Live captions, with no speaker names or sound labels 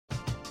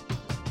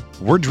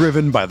We're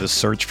driven by the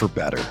search for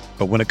better.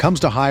 But when it comes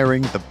to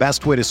hiring, the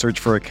best way to search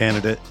for a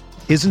candidate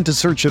isn't to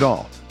search at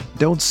all.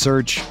 Don't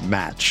search,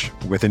 match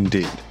with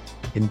Indeed.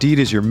 Indeed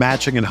is your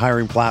matching and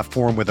hiring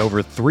platform with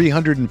over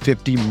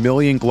 350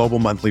 million global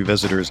monthly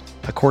visitors,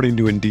 according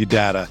to Indeed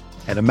data,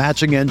 and a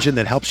matching engine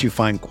that helps you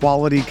find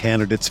quality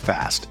candidates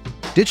fast.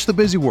 Ditch the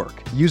busy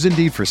work. Use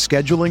Indeed for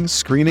scheduling,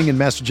 screening, and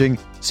messaging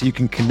so you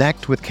can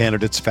connect with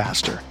candidates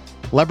faster.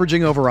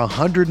 Leveraging over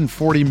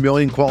 140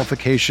 million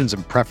qualifications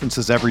and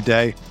preferences every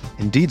day,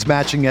 Indeed's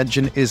matching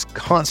engine is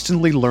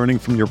constantly learning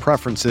from your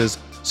preferences,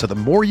 so the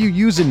more you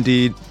use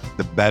Indeed,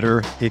 the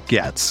better it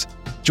gets.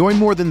 Join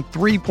more than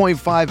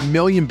 3.5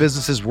 million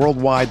businesses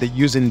worldwide that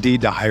use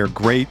Indeed to hire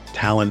great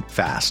talent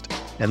fast.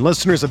 And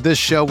listeners of this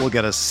show will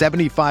get a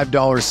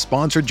 $75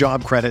 sponsored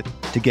job credit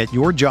to get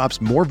your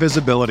jobs more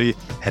visibility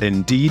at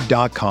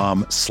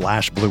Indeed.com/Blue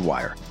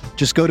Wire.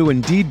 Just go to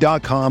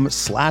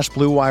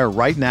Indeed.com/Blue Wire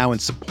right now and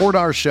support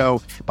our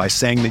show by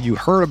saying that you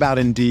heard about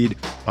Indeed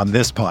on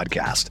this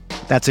podcast.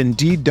 That's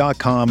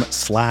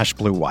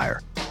Indeed.com/Blue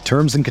Wire.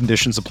 Terms and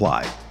conditions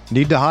apply.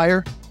 Need to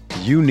hire?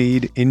 You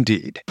need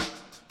Indeed.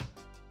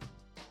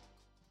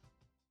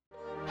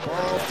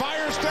 Burrow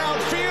fires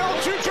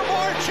downfield to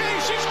Jamar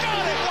Chase. He's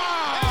got it.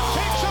 Wow. And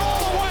takes it all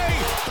the way.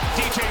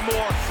 DJ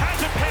Moore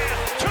has a pass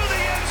to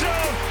the end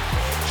zone.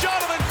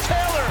 Jonathan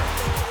Taylor.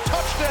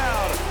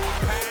 Touchdown.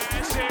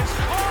 Pass is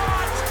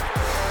caught.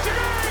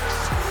 Diggs.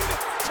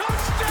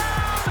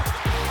 Touchdown.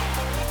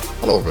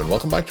 Hello everyone,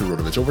 welcome back to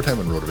RotoViz Overtime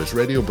on RotoViz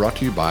Radio, brought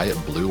to you by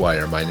Blue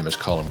Wire. My name is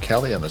Colin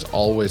Kelly, and as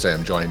always I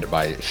am joined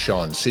by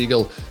Sean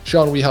Siegel.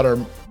 Sean, we had our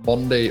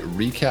Monday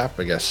recap,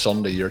 I guess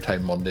Sunday your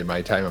time, Monday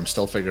my time. I'm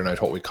still figuring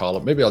out what we call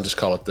it. Maybe I'll just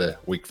call it the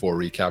Week 4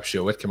 recap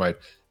show. It came out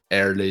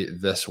early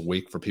this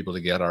week for people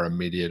to get our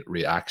immediate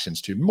reactions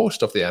to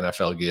most of the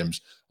NFL games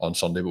on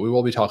Sunday, but we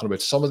will be talking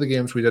about some of the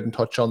games we didn't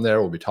touch on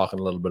there. We'll be talking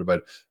a little bit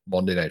about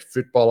Monday Night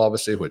Football,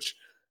 obviously, which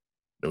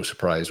no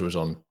surprise was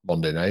on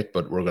Monday night,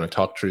 but we're going to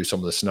talk through some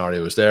of the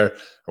scenarios there.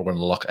 We're going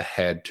to look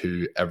ahead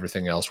to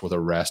everything else with a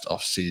rest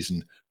of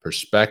season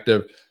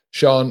perspective.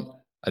 Sean,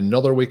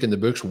 another week in the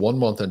books, 1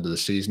 month into the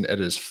season. It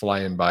is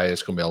flying by.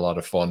 It's going to be a lot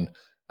of fun.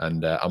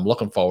 And I'm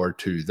looking forward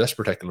to this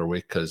particular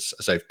week because,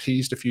 as I've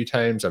teased a few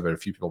times, I've had a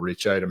few people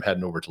reach out. I'm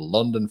heading over to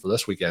London for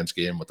this weekend's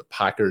game with the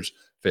Packers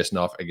facing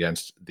off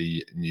against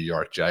the New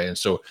York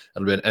Giants. So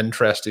it'll be an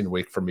interesting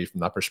week for me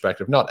from that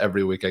perspective. Not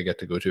every week I get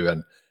to go to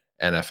an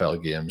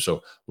NFL game.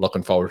 So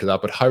looking forward to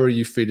that. But how are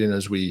you feeling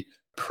as we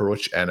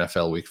approach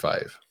NFL Week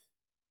 5?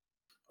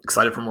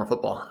 Excited for more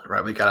football,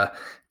 right? We got to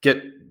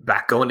get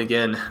back going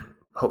again.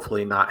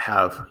 Hopefully not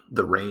have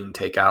the rain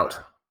take out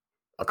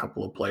a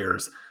couple of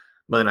players.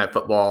 Monday Night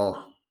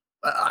Football,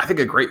 I think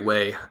a great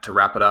way to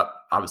wrap it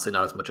up. Obviously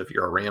not as much if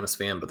you're a Rams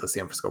fan, but the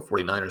San Francisco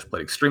 49ers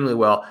played extremely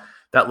well.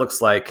 That looks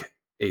like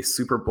a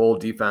Super Bowl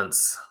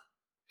defense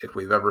if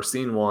we've ever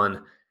seen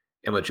one.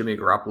 And with Jimmy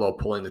Garoppolo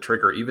pulling the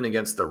trigger, even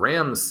against the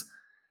Rams,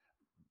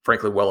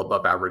 frankly, well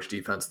above average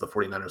defense, the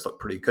 49ers look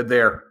pretty good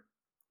there.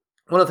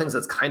 One of the things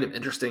that's kind of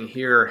interesting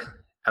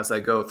here as I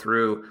go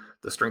through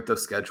the strength of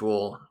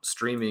schedule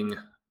streaming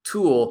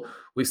tool,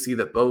 we see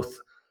that both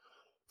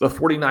the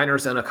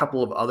 49ers and a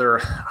couple of other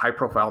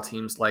high-profile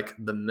teams like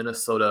the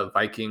Minnesota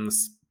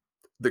Vikings,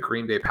 the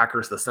Green Bay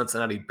Packers, the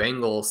Cincinnati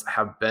Bengals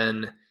have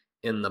been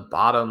in the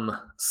bottom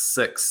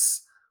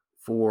 6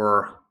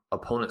 for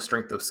opponent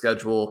strength of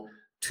schedule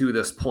to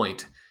this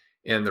point.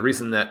 And the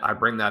reason that I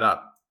bring that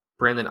up,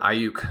 Brandon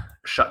Ayuk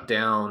shut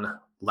down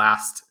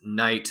last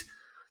night.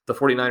 The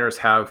 49ers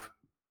have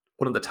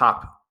one of the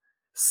top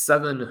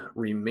 7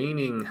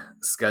 remaining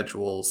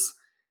schedules.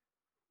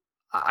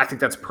 I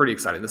think that's pretty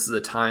exciting. This is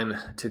a time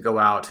to go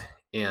out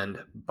and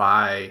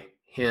buy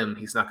him.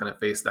 He's not going to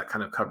face that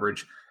kind of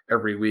coverage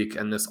every week.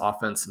 And this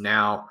offense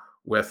now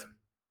with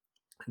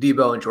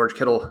Debo and George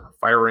Kittle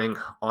firing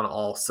on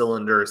all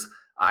cylinders,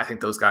 I think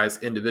those guys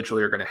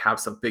individually are going to have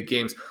some big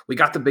games. We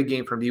got the big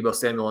game from Debo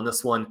Samuel in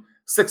this one.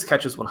 6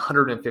 catches,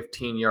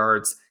 115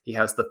 yards. He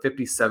has the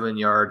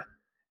 57-yard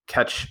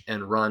catch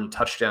and run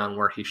touchdown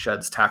where he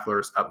sheds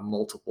tacklers at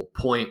multiple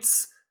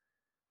points.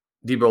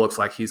 Debo looks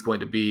like he's going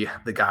to be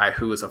the guy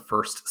who is a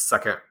first,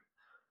 second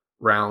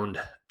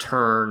round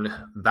turn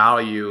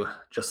value,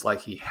 just like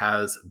he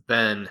has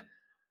been.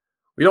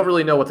 We don't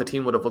really know what the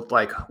team would have looked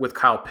like with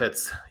Kyle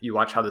Pitts. You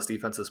watch how this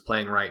defense is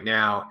playing right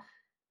now,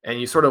 and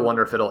you sort of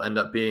wonder if it'll end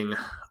up being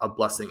a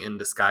blessing in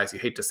disguise. You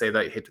hate to say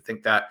that. You hate to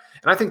think that.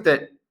 And I think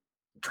that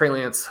Trey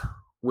Lance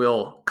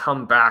will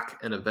come back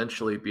and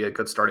eventually be a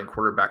good starting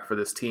quarterback for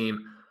this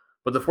team.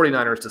 But the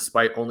 49ers,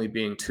 despite only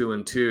being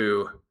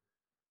 2-2,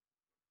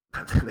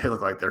 they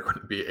look like they're going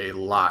to be a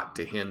lot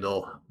to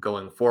handle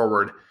going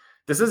forward.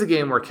 This is a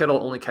game where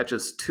Kittle only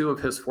catches 2 of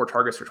his 4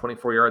 targets for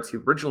 24 yards. He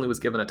originally was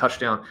given a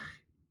touchdown,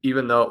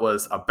 even though it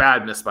was a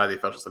bad miss by the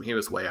officials. And he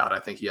was way out. I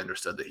think he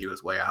understood that he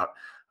was way out.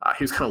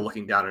 He was kind of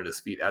looking down at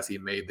his feet as he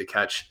made the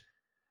catch.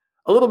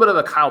 A little bit of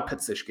a Kyle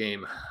Pitts-ish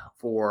game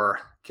for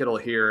Kittle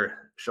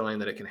here, showing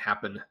that it can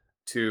happen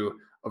to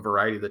a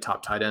variety of the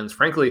top tight ends.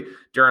 Frankly,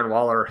 Darren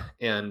Waller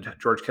and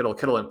George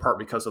Kittle in part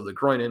because of the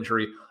groin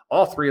injury,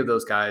 all three of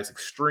those guys,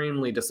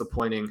 extremely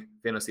disappointing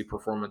fantasy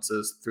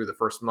performances through the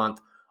first month.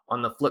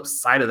 On the flip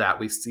side of that,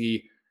 we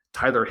see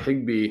Tyler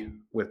Higbee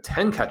with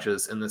 10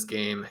 catches in this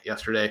game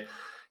yesterday.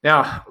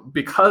 Now,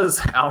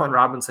 because Allen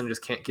Robinson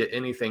just can't get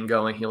anything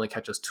going, he only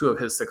catches 2 of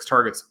his 6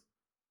 targets.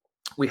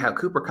 We have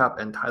Cooper Kupp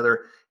and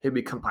Tyler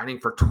Higbee combining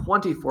for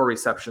 24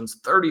 receptions,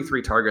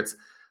 33 targets.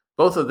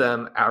 Both of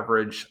them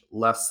average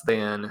less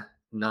than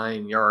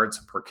 9 yards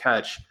per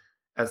catch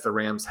as the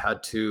Rams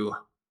had to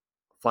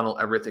funnel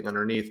everything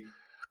underneath.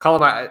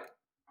 Colin,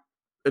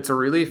 it's a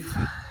relief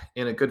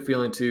and a good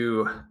feeling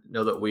to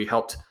know that we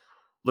helped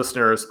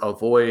listeners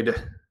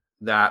avoid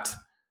that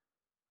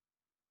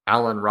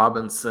Allen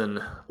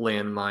Robinson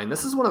landmine.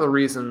 This is one of the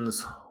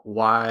reasons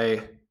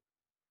why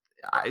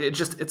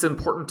it's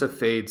important to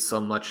fade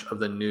so much of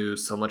the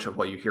news, so much of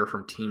what you hear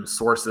from team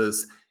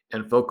sources,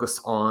 and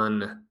focus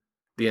on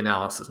the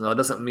analysis. Now, it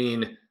doesn't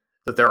mean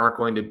that there aren't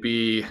going to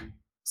be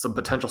some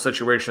potential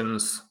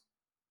situations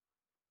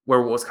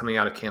where what was coming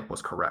out of camp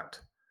was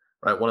correct,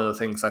 right? One of the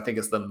things I think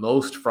is the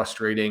most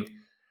frustrating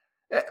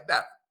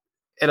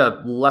at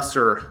a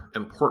lesser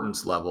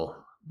importance level,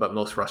 but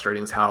most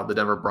frustrating, is how the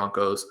Denver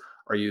Broncos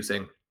are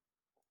using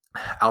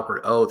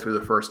Albert O through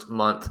the first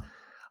month.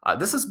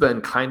 This has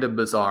been kind of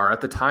bizarre.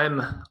 At the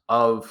time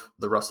of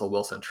the Russell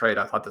Wilson trade,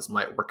 I thought this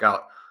might work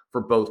out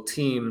for both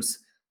teams.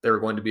 They were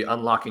going to be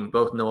unlocking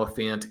both Noah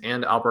Fant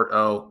and Albert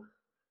O.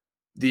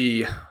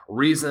 The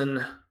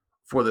reason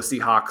for the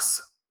Seahawks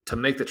to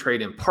make the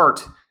trade in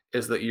part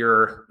is that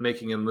you're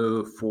making a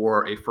move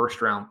for a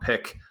first-round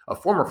pick, a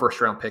former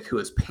first-round pick who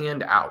has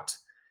panned out,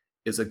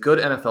 is a good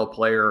NFL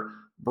player,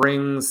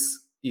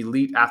 brings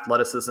elite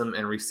athleticism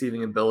and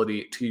receiving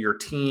ability to your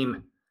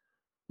team.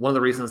 One of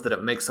the reasons that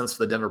it makes sense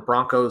for the Denver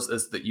Broncos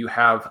is that you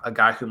have a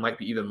guy who might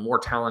be even more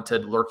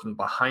talented lurking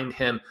behind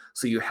him,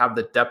 so you have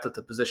the depth at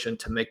the position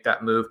to make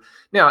that move.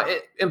 Now,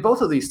 in both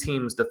of these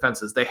teams'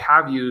 defenses, they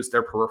have used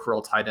their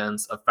peripheral tight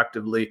ends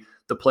effectively.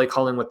 The play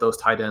calling with those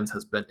tight ends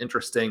has been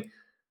interesting.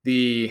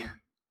 The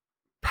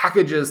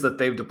packages that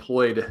they've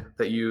deployed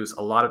that use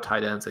a lot of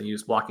tight ends and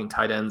use blocking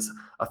tight ends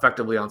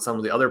effectively on some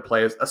of the other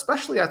players,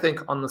 especially I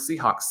think on the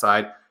Seahawks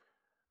side,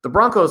 the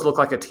Broncos look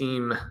like a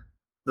team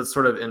that's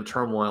sort of in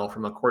turmoil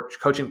from a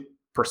coaching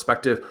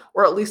perspective,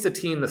 or at least a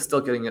team that's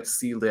still getting its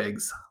sea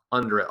legs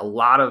under it. A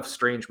lot of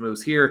strange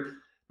moves here,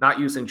 not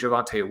using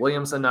Javonte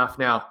Williams enough.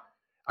 Now,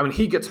 I mean,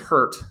 he gets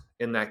hurt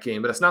in that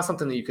game, but it's not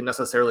something that you can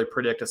necessarily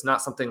predict. It's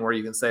not something where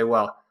you can say,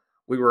 well,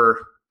 we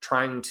were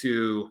trying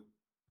to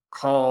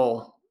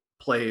call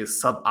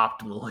plays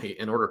suboptimally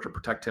in order to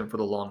protect him for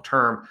the long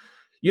term.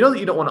 You know that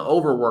you don't want to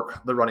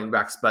overwork the running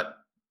backs, but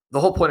the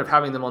whole point of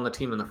having them on the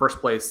team in the first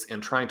place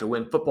and trying to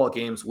win football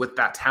games with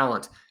that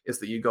talent is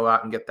that you go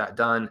out and get that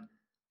done.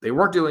 They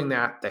weren't doing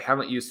that. They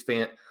haven't used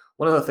Fant.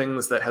 One of the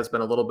things that has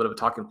been a little bit of a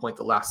talking point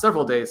the last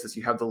several days is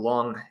you have the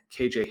long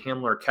KJ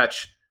Hamler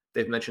catch.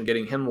 They've mentioned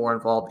getting him more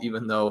involved,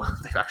 even though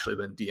they've actually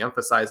been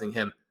de-emphasizing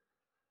him.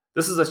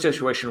 This is a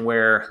situation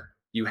where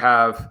you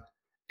have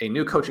a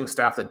new coaching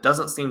staff that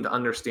doesn't seem to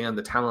understand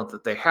the talent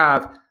that they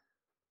have.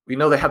 We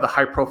know they have the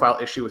high-profile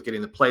issue with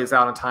getting the plays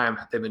out on time.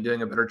 They've been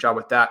doing a better job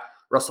with that.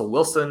 Russell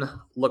Wilson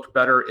looked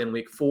better in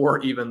week 4,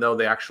 even though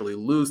they actually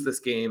lose this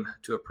game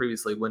to a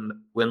previously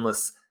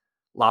winless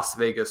Las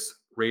Vegas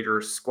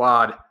Raiders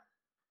squad.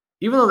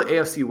 Even though the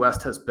AFC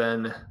West has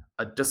been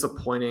a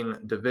disappointing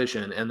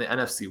division, and the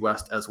NFC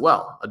West as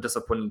well, a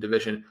disappointing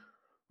division,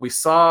 we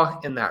saw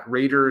in that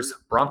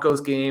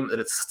Raiders-Broncos game that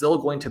it's still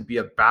going to be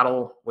a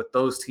battle with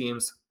those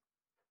teams.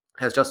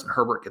 As Justin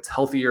Herbert gets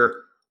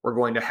healthier, we're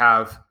going to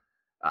have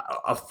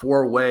a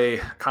 4-way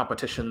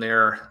competition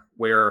there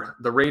where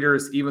the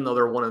Raiders, even though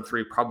they're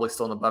 1-3, probably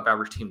still an above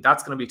average team.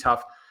 That's going to be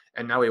tough.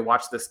 And now we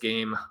watch this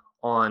game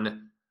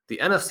on the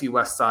NFC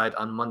West side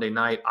on Monday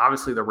night.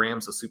 Obviously the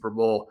Rams, the Super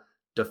Bowl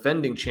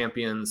defending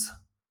champions,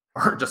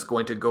 aren't just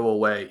going to go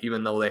away,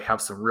 even though they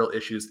have some real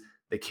issues.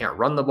 They can't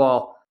run the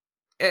ball.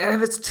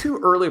 And it's too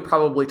early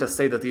probably to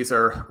say that these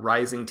are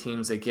rising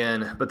teams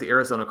again, but the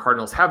Arizona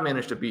Cardinals have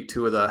managed to beat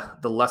 2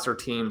 of the lesser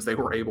teams. They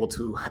were able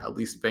to at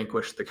least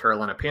vanquish the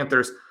Carolina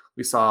Panthers.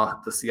 We saw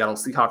the Seattle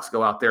Seahawks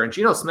go out there, and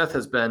Geno Smith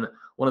has been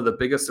one of the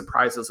biggest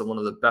surprises and one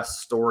of the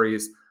best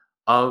stories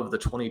of the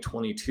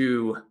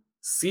 2022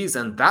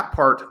 season. That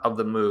part of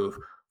the move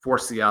for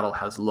Seattle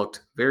has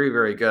looked very,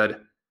 very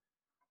good.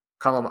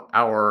 Column,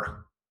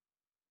 our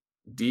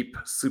deep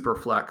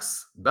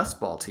superflex best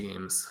ball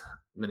teams,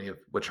 many of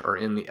which are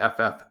in the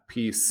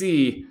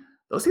FFPC,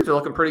 those teams are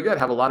looking pretty good.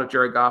 Have a lot of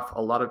Jared Goff,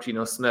 a lot of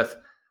Geno Smith.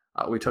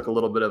 We took a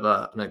little bit of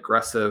an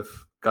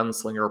aggressive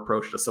gunslinger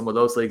approach to some of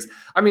those leagues.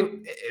 I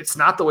mean, it's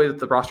not the way that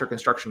the Roster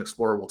Construction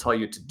Explorer will tell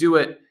you to do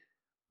it,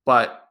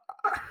 but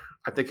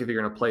I think if you're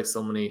going to play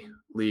so many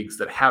leagues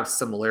that have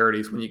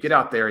similarities, when you get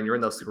out there and you're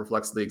in those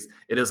Superflex leagues,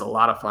 it is a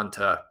lot of fun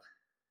to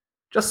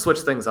just switch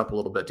things up a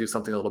little bit, do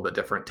something a little bit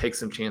different, take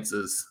some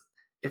chances.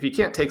 If you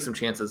can't take some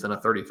chances in a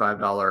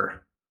 $35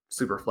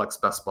 Superflex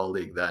Best Ball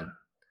League, then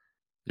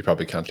you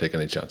probably can't take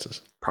any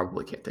chances.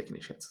 Probably can't take any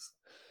chances.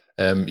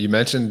 You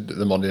mentioned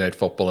the Monday Night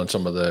Football and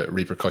some of the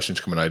repercussions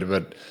coming out of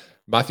it.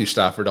 Matthew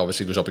Stafford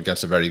obviously goes up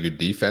against a very good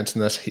defense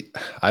in this.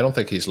 I don't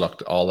think he's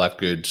looked all that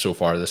good so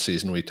far this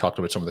season. We talked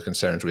about some of the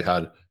concerns we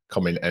had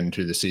coming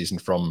into the season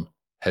from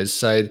his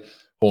side.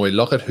 When we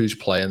look at who's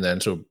playing then,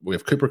 so we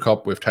have Cooper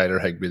Kupp, we have Tyler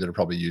Higbee that are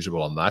probably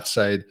usable on that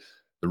side.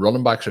 The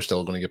running backs are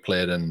still going to get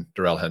played in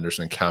Darrell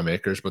Henderson and Cam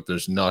Akers, but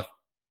there's not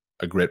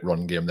a great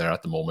run game there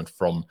at the moment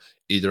from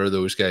either of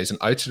those guys. And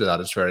outside of that,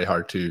 it's very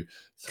hard to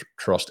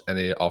trust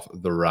any of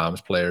the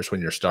Rams players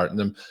when you're starting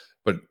them.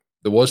 But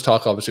there was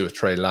talk, obviously, with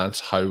Trey Lance,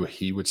 how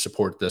he would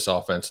support this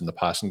offense in the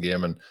passing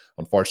game. And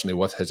unfortunately,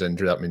 with his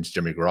injury, that means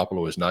Jimmy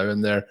Garoppolo is now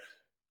in there.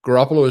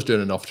 Garoppolo is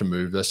doing enough to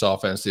move this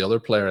offense. The other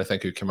player I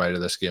think who came out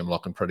of this game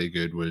looking pretty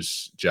good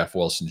was Jeff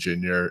Wilson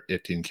Jr.,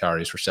 18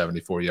 carries for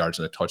 74 yards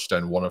and a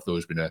touchdown. One of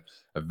those being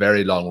a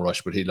very long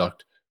rush, but he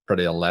looked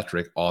pretty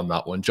electric on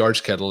that one.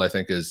 George Kittle, I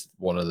think, is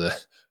one of the...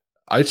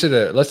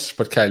 let's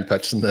put Kyle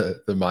Pitts in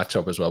the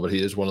matchup as well, but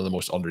he is one of the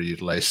most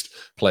underutilized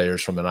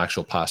players from an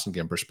actual passing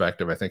game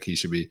perspective. I think he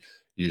should be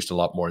used a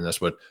lot more in this.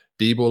 But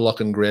Debo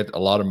looking great. A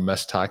lot of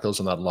missed tackles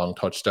on that long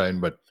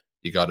touchdown, but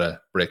you got to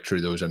break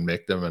through those and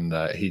make them,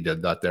 and he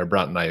did that there.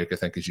 Brandon Ayuk, I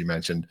think, as you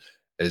mentioned,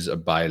 is a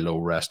buy low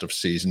rest of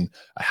season.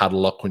 I had a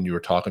look when you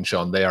were talking,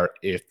 Sean. They are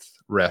 8th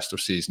rest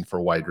of season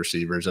for wide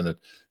receivers, and it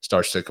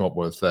starts to come up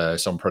with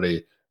some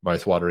pretty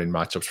mouth-watering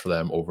matchups for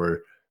them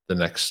over the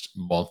next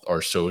month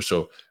or so.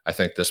 So I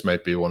think this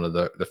might be one of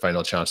the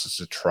final chances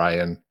to try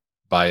and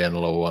buy in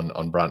low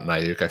on Brandon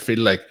Ayuk. I feel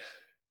like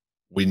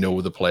we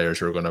know the players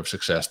who are going to have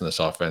success in this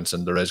offense,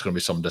 and there is going to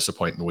be some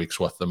disappointing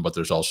weeks with them, but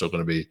there's also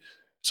going to be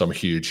some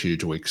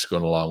huge weeks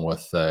going along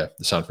with the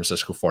San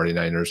Francisco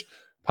 49ers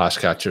pass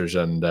catchers,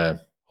 and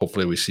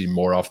hopefully we see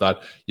more of that.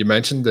 You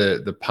mentioned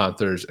the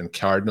Panthers and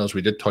Cardinals.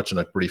 We did touch on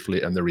it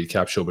briefly in the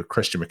recap show, but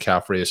Christian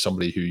McCaffrey is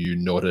somebody who you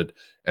noted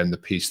in the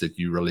piece that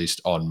you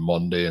released on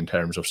Monday in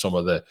terms of some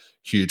of the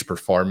huge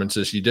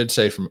performances. You did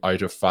say from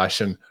out of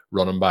fashion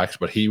running backs,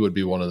 but he would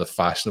be one of the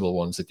fashionable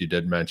ones that you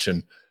did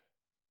mention.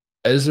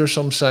 Is there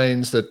some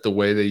signs that the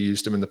way they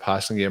used him in the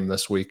passing game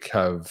this week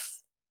have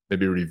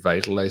maybe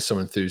revitalized some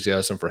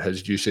enthusiasm for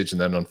his usage? And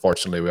then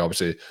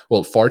unfortunately,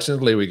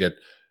 fortunately, we get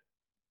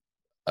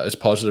as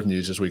positive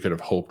news as we could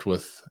have hoped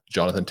with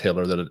Jonathan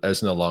Taylor that it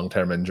isn't a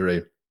long-term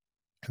injury.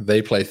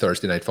 They play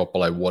Thursday Night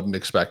Football. I wouldn't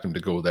expect him to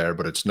go there,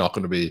 but it's not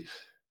going to be,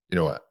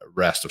 a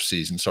rest of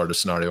season sort of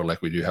scenario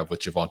like we do have with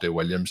Javonte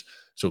Williams.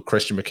 So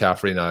Christian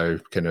McCaffrey now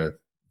kind of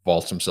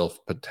vaults himself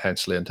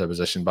potentially into a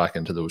position back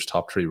into those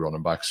top 3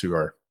 running backs who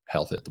are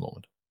healthy at the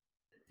moment.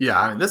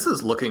 Yeah, I mean, this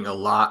is looking a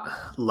lot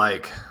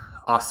like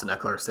Austin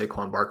Eckler,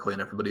 Saquon Barkley,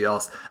 and everybody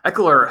else.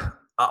 Eckler,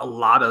 a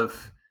lot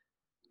of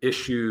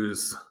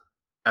issues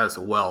as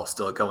well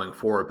still going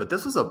forward, but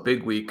this was a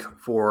big week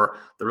for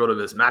the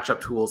RotoViz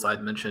matchup tools.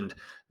 I'd mentioned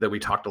that we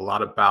talked a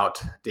lot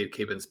about Dave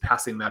Caban's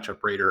passing matchup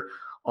rater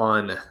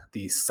on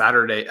the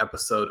Saturday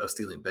episode of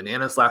Stealing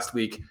Bananas last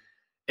week.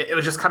 It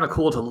was just kind of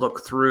cool to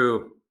look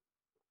through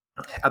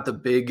at the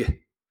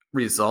big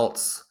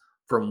results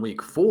from week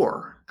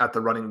 4 at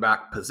the running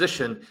back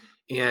position.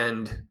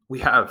 And we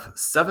have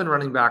 7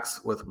 running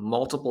backs with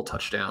multiple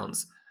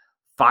touchdowns.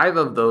 5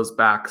 of those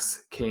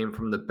backs came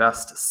from the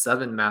best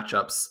 7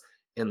 matchups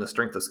in the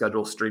strength of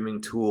schedule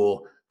streaming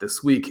tool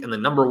this week. And the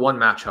number 1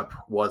 matchup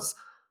was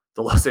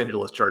the Los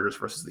Angeles Chargers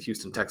versus the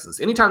Houston Texans.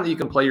 Anytime that you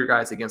can play your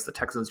guys against the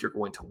Texans, you're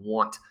going to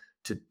want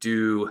to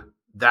do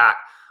that.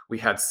 We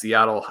had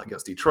Seattle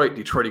against Detroit,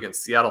 Detroit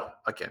against Seattle.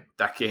 Again,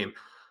 that game,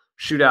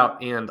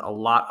 shootout and a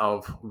lot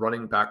of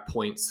running back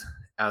points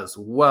as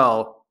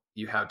well.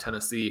 You have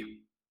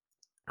Tennessee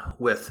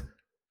with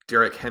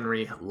Derrick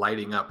Henry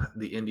lighting up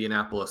the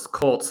Indianapolis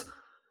Colts.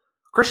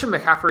 Christian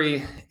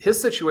McCaffrey,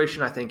 his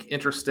situation, I think,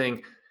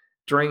 interesting.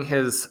 During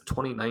his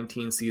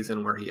 2019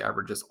 season, where he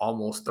averages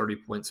almost 30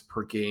 points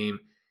per game,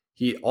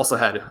 he also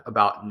had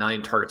about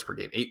 9 targets per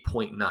game,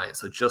 8.9,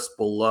 so just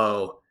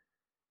below.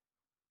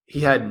 He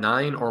had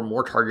 9 or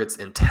more targets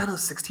in 10 of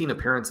 16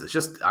 appearances.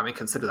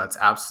 Consider that's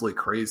absolutely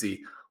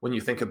crazy when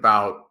you think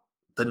about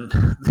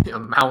the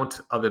amount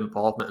of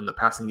involvement in the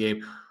passing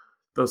game.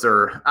 Those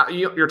are,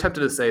 you're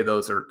tempted to say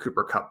those are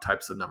Cooper Kupp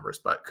types of numbers,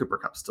 but Cooper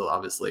Kupp still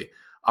obviously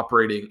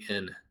operating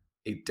in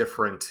a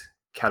different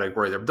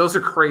category there. But those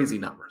are crazy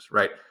numbers,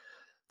 right?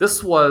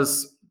 This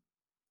was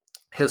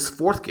his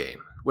 4th game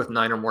with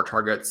 9 or more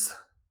targets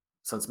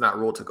since Matt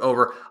Rule took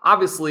over.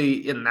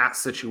 Obviously, in that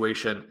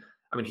situation,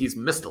 he's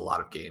missed a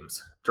lot of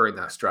games during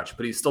that stretch,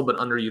 but he's still been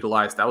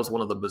underutilized. That was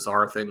one of the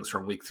bizarre things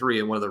from week 3.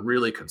 And one of the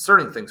really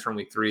concerning things from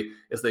week 3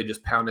 is they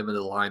just pound him into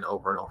the line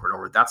over and over and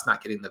over. That's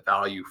not getting the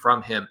value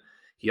from him.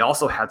 He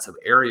also had some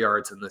air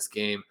yards in this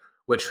game,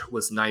 which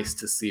was nice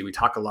to see. We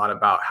talk a lot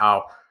about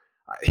how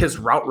his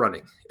route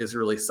running is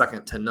really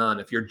second to none.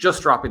 If you're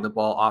just dropping the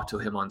ball off to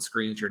him on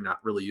screens, you're not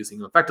really using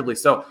him effectively.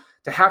 So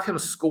to have him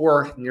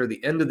score near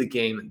the end of the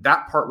game,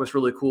 that part was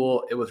really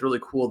cool. It was really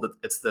cool that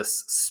it's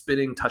this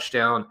spinning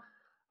touchdown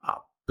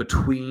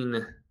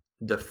between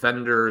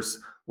defenders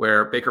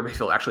where Baker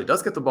Mayfield actually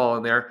does get the ball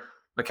in there.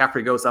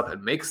 McCaffrey goes up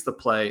and makes the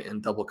play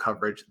in double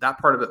coverage. That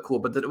part of it cool,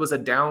 but that it was a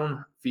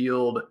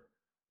downfield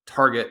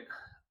target,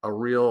 a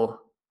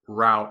real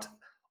route.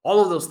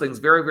 All of those things,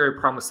 very, very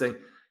promising.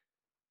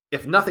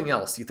 If nothing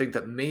else, you think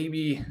that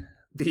maybe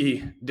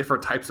the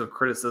different types of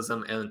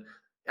criticism, and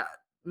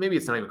maybe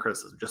it's not even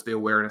criticism, just the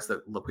awareness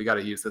that, look, we got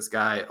to use this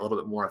guy a little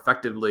bit more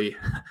effectively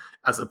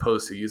as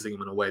opposed to using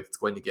him in a way that's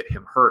going to get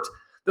him hurt.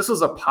 This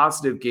was a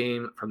positive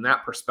game from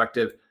that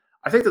perspective.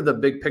 I think that the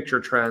big picture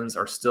trends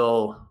are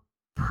still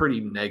pretty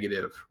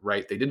negative,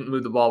 right? They didn't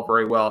move the ball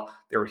very well.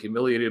 They were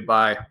humiliated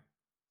by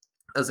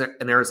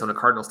an Arizona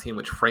Cardinals team,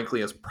 which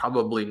frankly is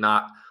probably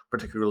not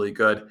particularly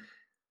good.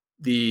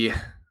 The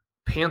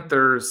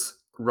Panthers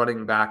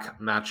running back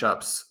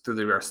matchups through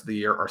the rest of the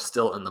year are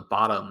still in the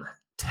bottom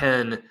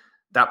 10.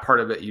 That part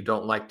of it you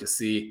don't like to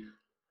see.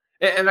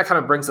 And that kind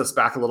of brings us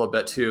back a little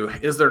bit to,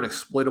 is there an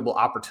exploitable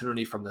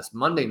opportunity from this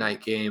Monday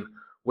night game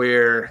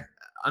where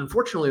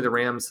unfortunately the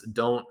Rams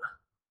don't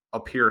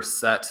appear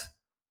set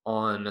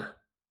on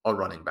a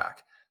running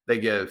back? They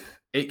give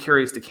 8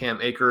 carries to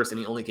Cam Akers and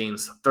he only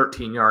gains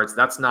 13 yards.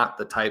 That's not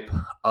the type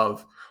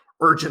of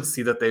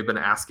urgency that they've been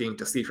asking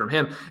to see from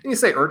him. And you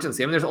say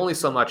urgency, I mean, there's only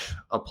so much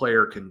a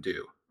player can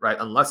do, right?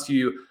 Unless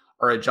you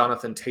are a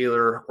Jonathan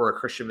Taylor or a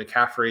Christian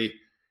McCaffrey.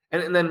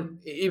 And then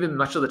even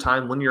much of the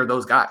time when you're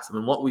those guys, I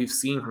mean, what we've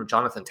seen from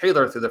Jonathan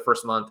Taylor through the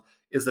first month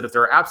is that if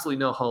there are absolutely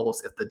no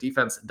holes, if the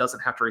defense doesn't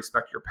have to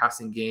respect your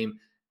passing game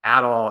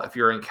at all, if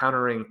you're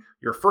encountering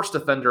your first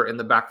defender in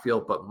the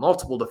backfield, but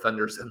multiple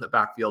defenders in the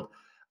backfield,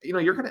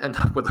 you're going to end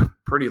up with a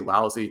pretty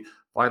lousy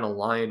final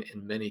line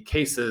in many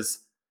cases.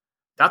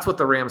 That's what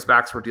the Rams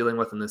backs were dealing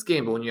with in this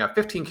game. But when you have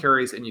 15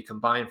 carries and you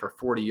combine for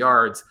 40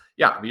 yards,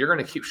 you're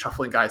going to keep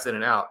shuffling guys in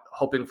and out,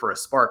 hoping for a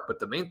spark. But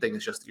the main thing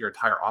is just your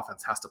entire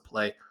offense has to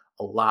play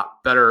a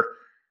lot better.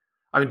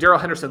 I mean, Darrell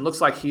Henderson looks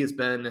like he has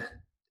been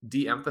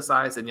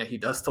de-emphasized, and yet he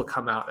does still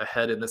come out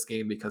ahead in this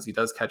game because he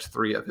does catch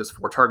 3 of his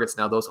 4 targets.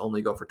 Now those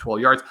only go for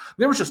 12 yards.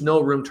 There was just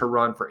no room to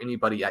run for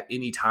anybody at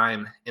any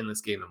time in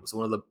this game. It was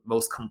one of the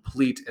most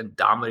complete and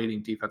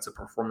dominating defensive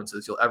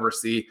performances you'll ever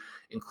see,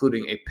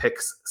 including a pick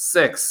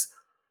 6.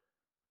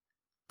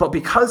 But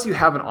because you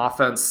have an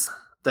offense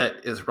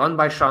that is run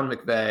by Sean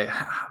McVay,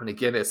 and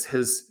again, it's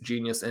his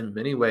genius in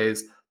many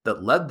ways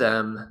that led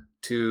them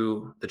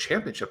to the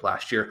championship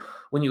last year.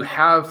 When you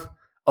have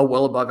a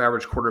well above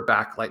average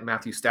quarterback like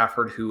Matthew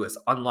Stafford, who has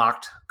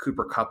unlocked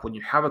Cooper Kupp, when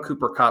you have a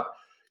Cooper Kupp,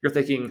 you're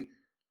thinking,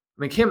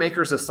 I mean, Cam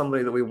Akers is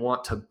somebody that we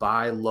want to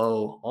buy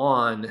low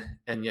on,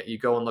 and yet you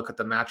go and look at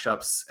the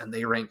matchups and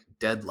they rank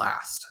dead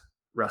last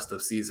rest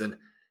of season.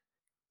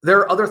 There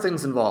are other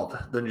things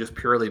involved than just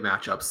purely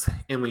matchups.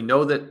 And we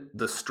know that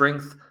the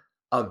strength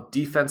of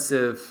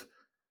defensive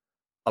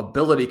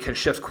ability can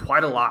shift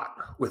quite a lot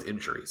with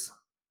injuries.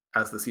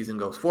 As the season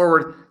goes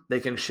forward, they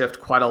can shift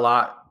quite a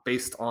lot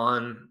based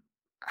on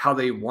how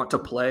they want to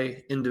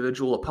play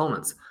individual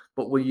opponents.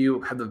 But when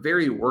you have the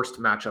very worst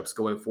matchups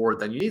going forward,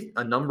 then you need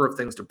a number of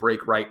things to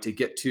break right to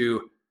get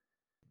to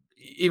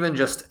even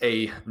just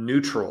a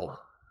neutral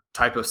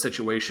type of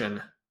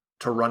situation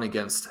to run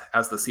against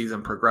as the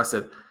season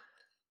progresses.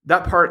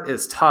 That part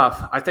is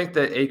tough. I think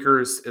that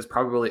Akers is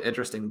probably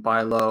interesting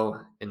buy low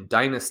in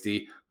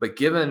Dynasty, but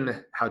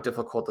given how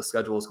difficult the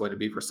schedule is going to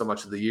be for so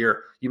much of the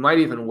year, you might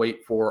even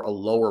wait for a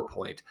lower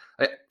point.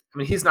 I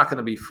mean, he's not going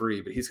to be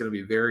free, but he's going to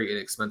be very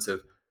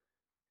inexpensive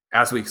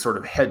as we sort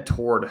of head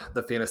toward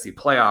the fantasy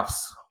playoffs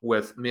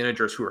with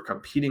managers who are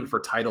competing for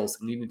titles,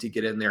 needing to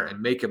get in there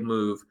and make a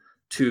move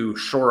to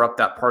shore up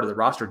that part of the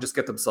roster, just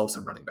get themselves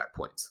some running back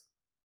points.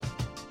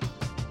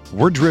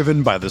 We're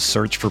driven by the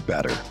search for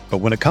better. But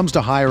when it comes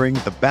to hiring,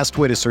 the best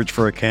way to search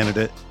for a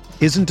candidate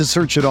isn't to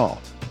search at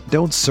all.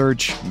 Don't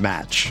search,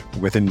 match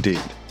with Indeed.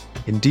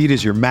 Indeed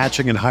is your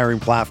matching and hiring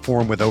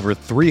platform with over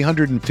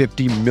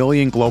 350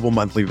 million global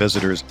monthly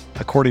visitors,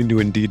 according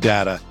to Indeed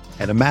data,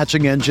 and a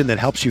matching engine that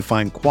helps you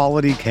find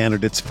quality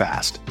candidates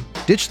fast.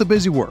 Ditch the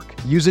busy work.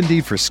 Use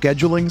Indeed for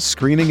scheduling,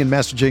 screening, and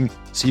messaging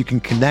so you can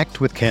connect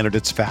with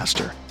candidates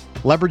faster.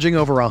 Leveraging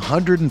over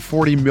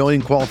 140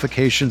 million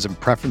qualifications and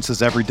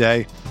preferences every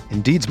day,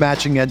 Indeed's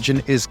matching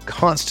engine is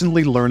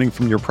constantly learning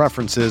from your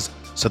preferences,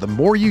 so the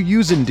more you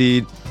use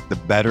Indeed, the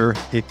better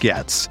it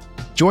gets.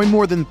 Join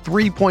more than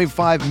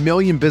 3.5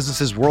 million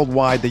businesses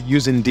worldwide that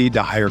use Indeed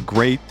to hire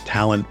great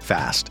talent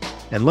fast.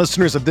 And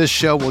listeners of this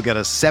show will get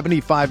a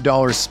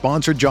 $75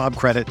 sponsored job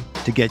credit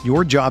to get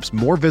your jobs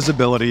more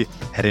visibility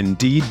at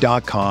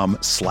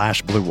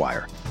Indeed.com/Blue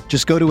Wire.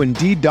 Just go to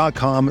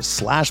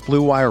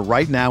Indeed.com/Blue Wire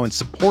right now and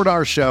support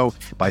our show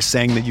by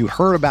saying that you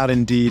heard about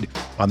Indeed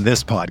on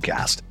this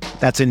podcast.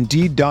 That's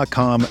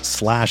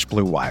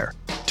Indeed.com/Blue Wire.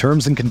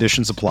 Terms and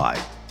conditions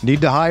apply. Need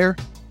to hire?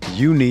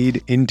 You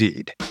need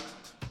Indeed.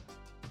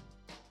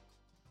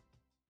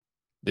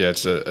 Yeah,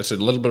 it's a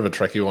little bit of a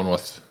tricky one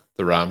with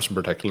the Rams in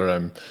particular.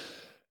 I'm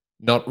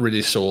not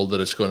really sold that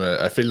it's going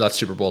to, I feel that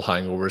Super Bowl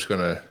hangover is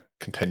going to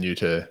continue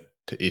to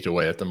eat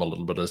away at them a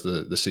little bit as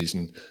the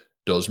season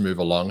does move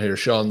along here.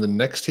 Sean, the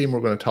next team we're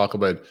going to talk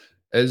about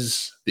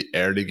is the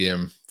early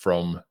game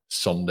from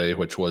Sunday,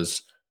 which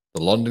was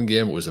the London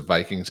game. It was the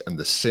Vikings and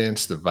the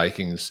Saints. The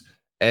Vikings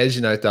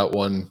edging out that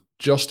one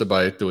just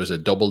about. There was a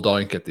double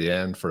doink at the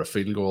end for a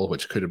field goal,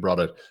 which could have brought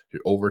it to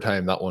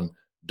overtime. That one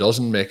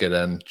doesn't make it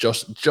in.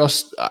 Just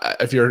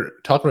if you're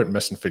talking about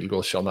missing field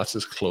goals, Sean, that's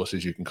as close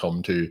as you can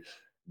come to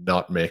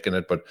not making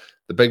it. But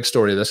the big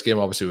story of this game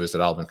obviously was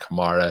that Alvin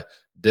Kamara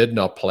did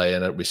not play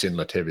in it. We've seen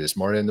Latavius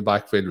Murray in the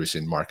backfield. We've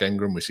seen Mark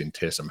Ingram. We've seen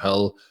Taysom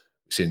Hill.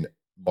 We've seen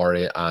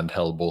Murray and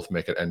Hill both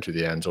make it into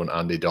the end zone.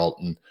 Andy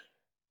Dalton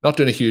not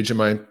doing a huge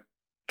amount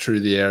through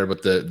the air,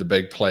 but the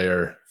big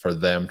player for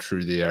them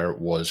through the air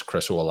was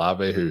Chris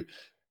Olave, who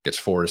gets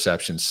 4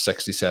 receptions,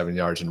 67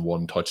 yards and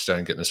 1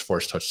 touchdown, getting his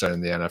first touchdown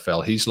in the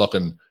NFL. He's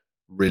looking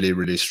really,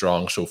 really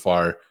strong so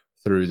far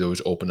through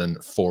those opening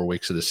 4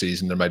 weeks of the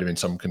season. There might have been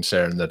some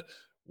concern that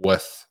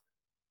with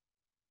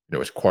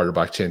his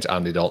quarterback change,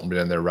 Andy Dalton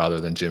being in there rather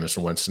than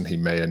Jameson Winston, he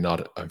may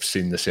not have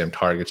seen the same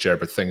target share,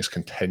 but things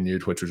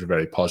continued, which was a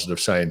very positive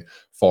sign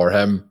for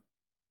him.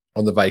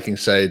 On the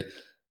Vikings side,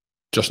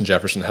 Justin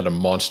Jefferson had a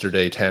monster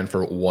day, 10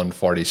 for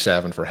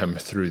 147 for him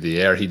through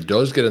the air. He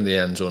does get in the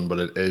end zone, but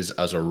it is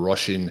as a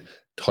rushing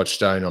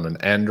touchdown on an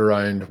end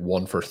around,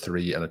 1 for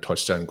 3 and a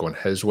touchdown going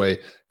his way.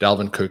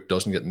 Dalvin Cook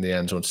doesn't get in the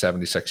end zone,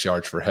 76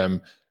 yards for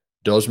him.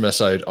 Does miss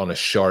out on a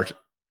short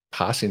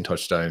passing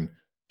touchdown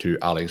to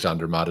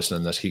Alexander Mattison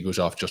in this. He goes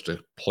off just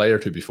a play or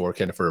two before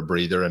kind of for a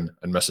breather and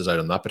misses out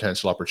on that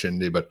potential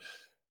opportunity. But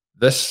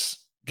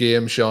this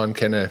game, Sean,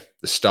 kind of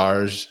the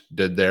stars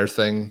did their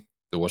thing.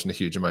 There wasn't a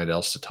huge amount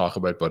else to talk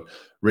about, but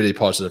really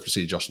positive to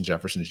see Justin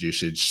Jefferson's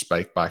usage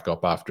spike back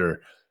up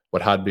after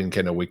what had been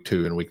kind of week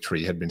 2 and week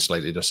 3 had been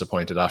slightly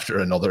disappointed after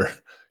another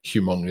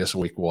humongous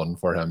week 1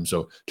 for him.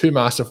 So 2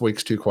 massive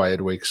weeks, 2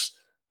 quiet weeks.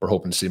 We're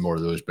hoping to see more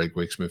of those big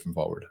weeks moving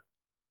forward.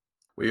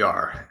 We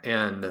are.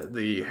 And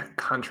the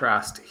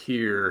contrast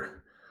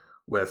here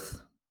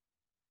with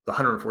the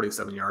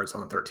 147 yards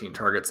on 13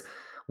 targets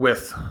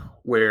with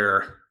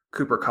where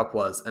Cooper Kupp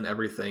was and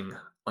everything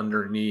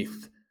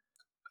underneath,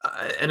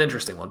 an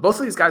interesting one. Both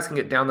of these guys can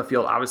get down the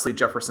field. Obviously,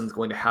 Jefferson's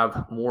going to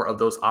have more of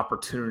those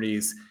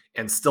opportunities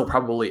and still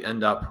probably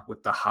end up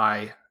with the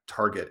high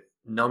target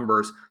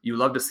numbers. You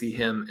love to see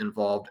him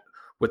involved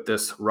with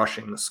this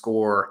rushing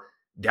score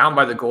down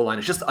by the goal line.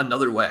 It's just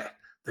another way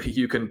that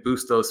you can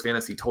boost those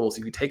fantasy totals.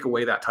 If you take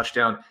away that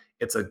touchdown,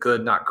 it's a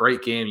good, not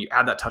great game. You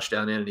add that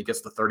touchdown in and he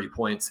gets the 30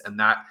 points, and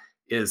that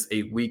is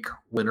a week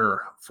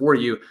winner for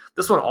you.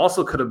 This one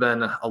also could have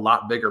been a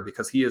lot bigger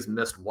because he is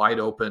missed wide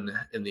open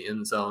in the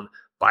end zone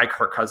by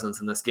Kirk Cousins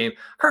in this game.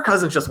 Kirk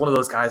Cousins is just one of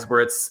those guys where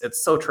it's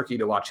so tricky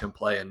to watch him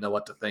play and know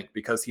what to think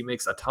because he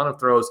makes a ton of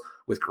throws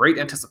with great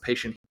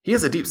anticipation. He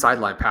has a deep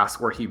sideline pass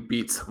where he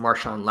beats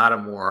Marshawn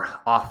Lattimore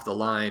off the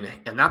line,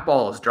 and that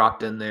ball is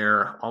dropped in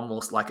there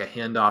almost like a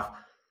handoff,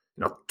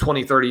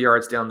 20, 30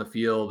 yards down the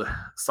field,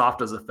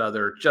 soft as a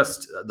feather,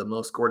 just the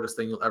most gorgeous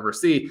thing you'll ever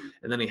see.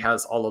 And then he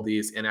has all of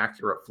these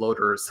inaccurate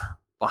floaters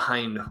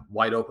behind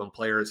wide open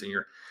players, and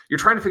you're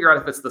trying to figure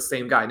out if it's the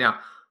same guy. Now,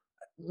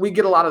 we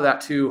get a lot of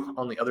that too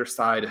on the other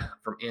side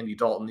from Andy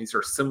Dalton. These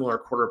are similar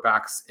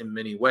quarterbacks in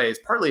many ways.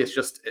 Partly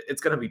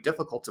it's going to be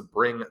difficult to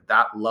bring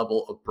that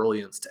level of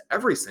brilliance to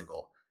every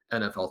single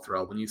NFL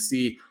throw. When you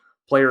see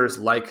players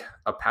like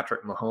a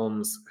Patrick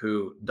Mahomes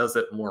who does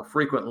it more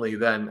frequently,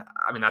 then,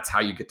 that's how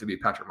you get to be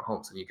Patrick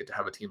Mahomes and you get to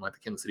have a team like the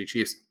Kansas City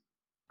Chiefs.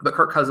 But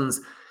Kirk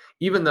Cousins,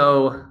 even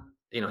though,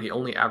 he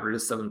only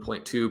averages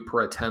 7.2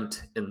 per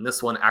attempt in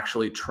this one,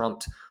 actually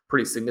trumped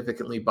pretty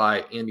significantly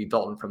by Andy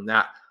Dalton from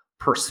that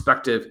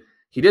perspective.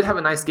 He did have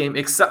a nice game,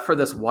 except for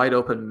this wide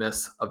open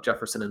miss of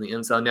Jefferson in the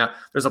end zone. Now,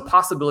 there's a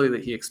possibility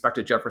that he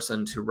expected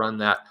Jefferson to run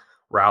that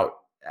route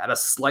at a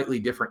slightly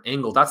different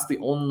angle. That's the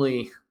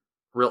only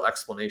real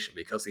explanation,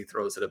 because he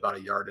throws it about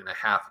 1.5 yards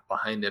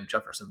behind him.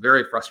 Jefferson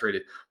very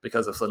frustrated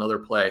because of another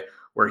play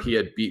where he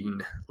had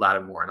beaten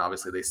Lattimore, and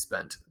obviously they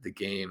spent the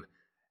game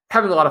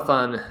having a lot of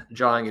fun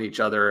jawing at each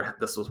other.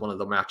 This was one of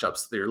the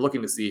matchups that you're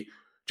looking to see.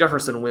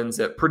 Jefferson wins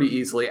it pretty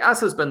easily,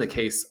 as has been the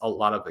case a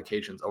lot of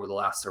occasions over the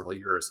last several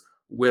years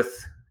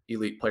with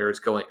elite players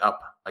going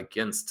up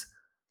against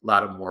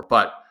Lattimore.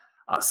 But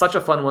such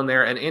a fun one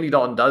there. And Andy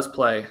Dalton does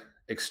play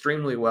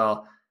extremely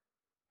well.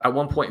 At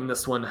one point in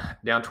this one,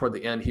 down toward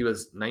the end, he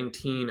was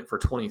 19 for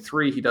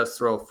 23. He does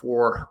throw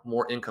 4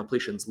 more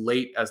incompletions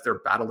late as they're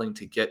battling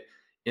to get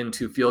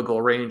into field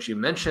goal range. You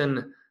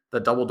mentioned the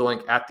double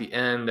doink at the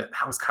end.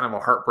 That was kind of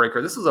a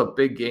heartbreaker. This was a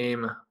big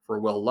game for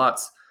Will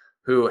Lutz,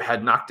 who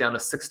had knocked down a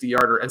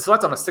 60-yarder. And so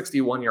that's on a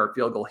 61-yard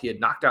field goal. He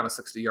had knocked down a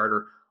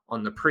 60-yarder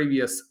on the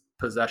previous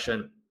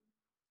possession.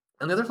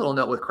 And the other little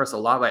note with Chris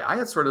Olave, I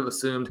had sort of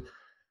assumed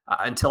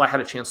until I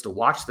had a chance to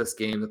watch this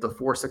game that the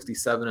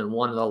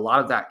 467-1, a lot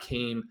of that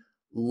came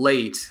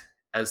late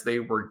as they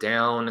were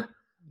down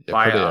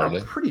by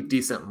a pretty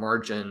decent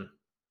margin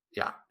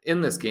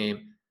in this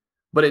game.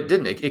 But it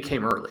didn't. It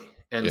came early.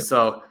 And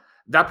so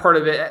that part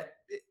of it,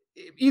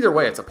 either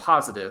way, it's a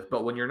positive.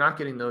 But when you're not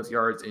getting those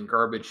yards in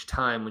garbage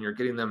time, when you're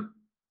getting them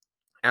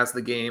as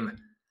the game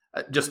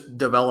just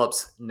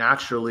develops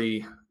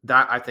naturally,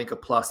 that I think a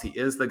plus. He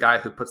is the guy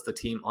who puts the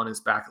team on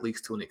his back, at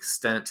least to an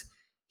extent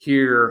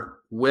here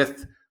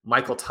with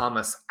Michael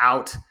Thomas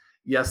out.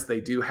 Yes, they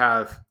do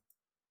have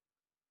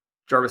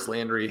Jarvis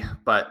Landry,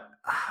 but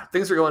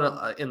things are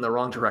going in the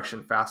wrong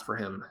direction fast for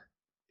him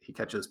He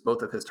catches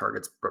both of his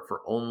targets, but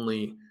for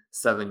only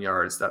 7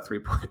 yards. That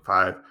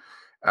 3.5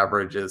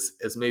 average is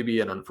maybe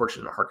an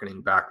unfortunate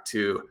harkening back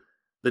to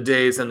the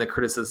days and the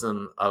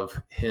criticism of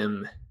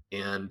him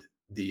and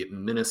the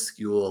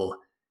minuscule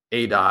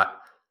ADOT.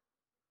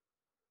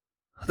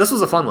 This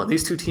was a fun one.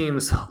 These two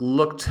teams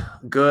looked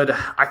good.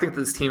 I think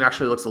this team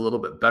actually looks a little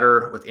bit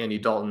better with Andy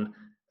Dalton,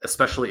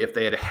 especially if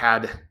they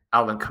had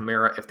Alvin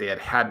Kamara, if they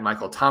had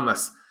Michael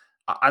Thomas.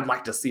 I'd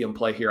like to see him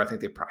play here. I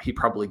think he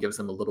probably gives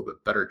them a little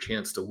bit better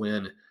chance to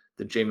win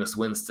than Jameis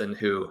Winston,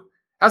 who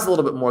has a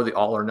little bit more of the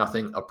all or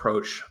nothing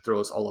approach,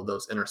 throws all of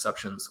those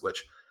interceptions,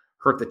 which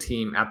hurt the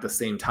team at the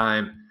same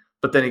time.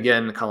 But then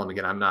again,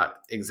 I'm not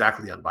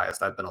exactly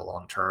unbiased. I've been a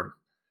long-term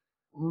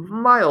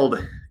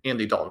mild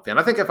Andy Dalton fan.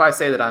 I think if I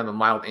say that I'm a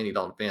mild Andy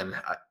Dalton fan,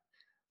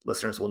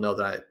 listeners will know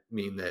that I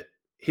mean that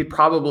he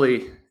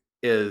probably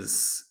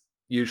is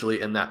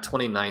usually in that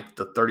 29th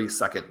to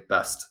 32nd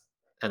best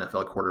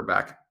NFL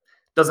quarterback.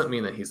 Doesn't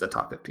mean that he's a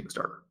top 15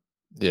 starter.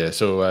 Yeah,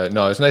 so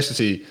no, it's nice to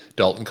see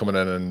Dalton coming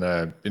in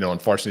and,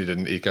 unfortunately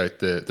didn't eke out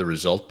the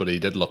result, but he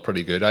did look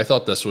pretty good. I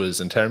thought this was,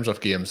 in terms of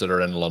games that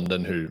are in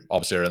London, who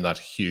obviously are in that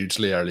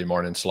hugely early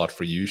morning slot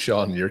for you,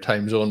 Sean, your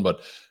time zone,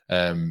 but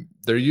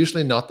they're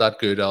usually not that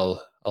good,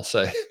 I'll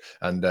say.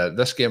 And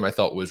this game I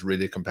thought was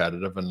really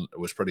competitive and it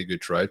was pretty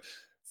good throughout.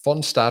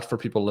 Fun stat for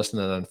people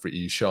listening and for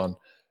you, Sean.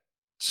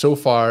 So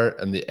far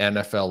in the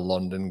NFL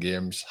London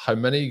games, how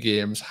many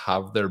games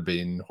have there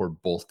been where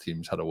both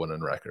teams had a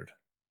winning record?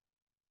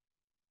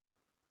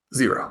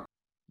 0.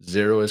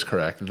 0 is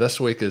correct. This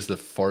week is the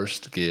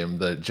first game.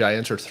 The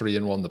Giants are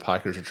 3-1. The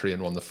Packers are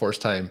 3-1. The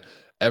first time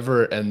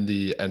ever in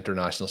the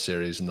international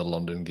series in the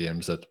London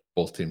games that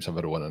both teams have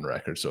had a winning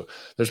record. So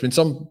there's been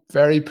some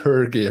very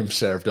poor games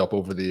served up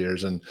over the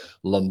years in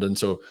London.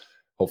 So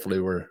hopefully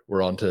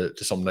we're on to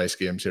some nice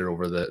games here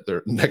over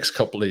the next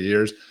couple of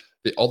years.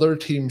 The other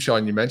team,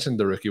 Sean, you mentioned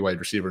the rookie wide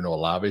receiver Noah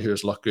Lavi, who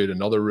has looked good.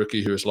 Another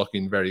rookie who is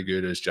looking very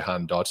good is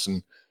Jahan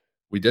Dotson.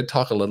 We did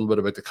talk a little bit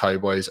about the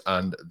Cowboys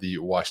and the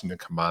Washington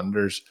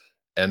Commanders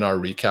in our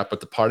recap,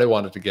 but the part I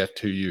wanted to get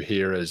to you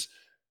here is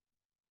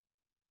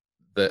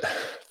the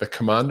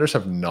Commanders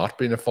have not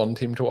been a fun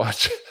team to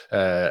watch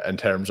in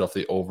terms of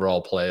the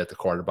overall play at the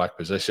quarterback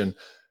position.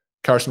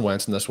 Carson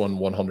Wentz in this one,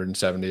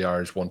 170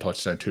 yards, 1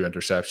 touchdown, 2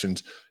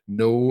 interceptions.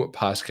 No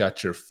pass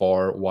catcher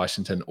for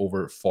Washington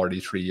over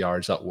 43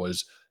 yards. That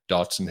was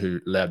Dotson who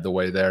led the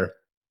way there.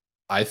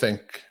 I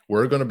think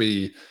we're going to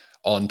be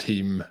on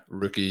team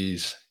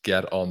rookies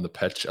get on the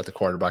pitch at the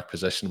quarterback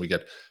position. We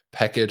get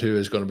Pickett, who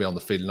is going to be on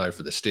the field now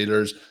for the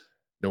Steelers.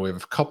 We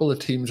have a couple of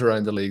teams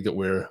around the league that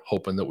we're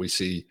hoping that we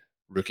see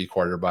rookie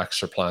quarterbacks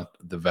supplant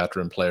the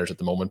veteran players at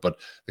the moment. But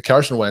the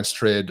Carson Wentz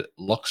trade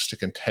looks to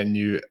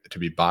continue to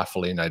be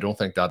baffling. I don't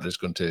think that is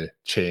going to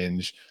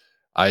change.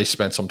 I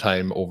spent some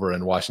time over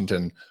in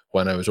Washington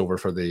when I was over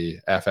for the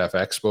FF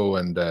Expo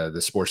and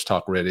the sports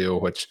talk radio,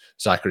 which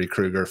Zachary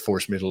Kruger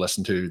forced me to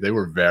listen to. They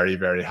were very,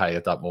 very high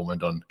at that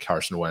moment on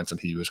Carson Wentz, and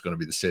he was going to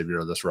be the savior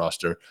of this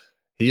roster.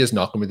 He is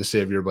not going to be the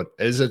savior, but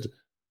is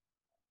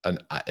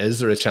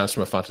there a chance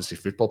from a fantasy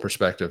football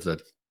perspective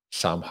that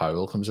Sam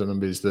Howell comes in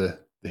and be the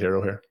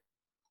hero here?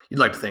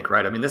 You'd like to think,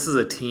 right? I mean, this is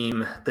a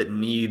team that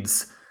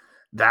needs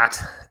that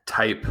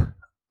type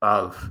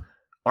of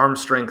arm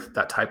strength,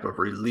 that type of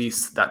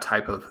release, that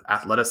type of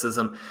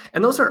athleticism.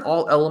 And those are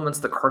all elements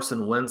that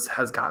Carson Wentz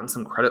has gotten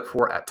some credit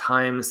for at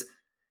times.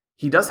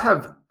 He does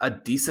have a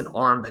decent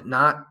arm, but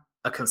not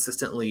a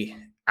consistently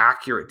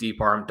accurate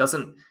deep arm.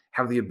 Doesn't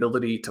have the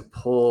ability to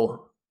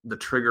pull the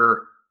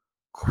trigger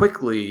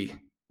quickly,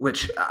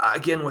 which,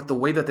 again, with the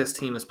way that this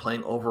team is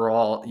playing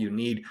overall, you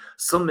need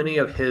so many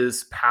of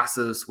his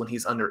passes when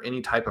he's under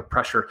any type of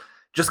pressure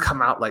just come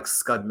out like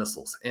Scud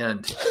missiles.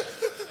 And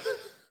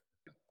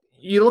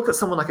you look at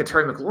someone like a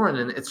Terry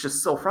McLaurin, and it's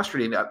just so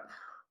frustrating.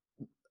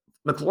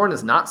 McLaurin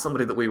is not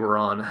somebody that we were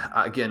on.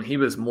 Again, he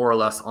was more or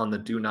less on the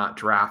do not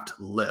draft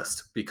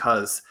list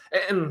because,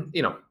 and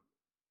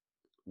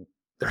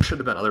there should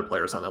have been other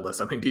players on that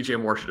list. I mean,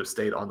 DJ Moore should have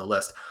stayed on the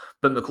list.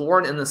 But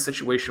McLaurin in this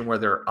situation where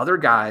there are other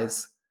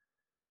guys,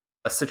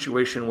 a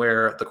situation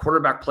where the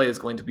quarterback play is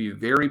going to be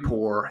very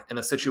poor, and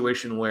a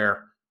situation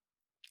where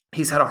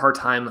he's had a hard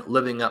time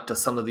living up to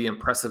some of the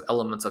impressive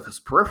elements of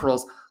his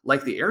peripherals,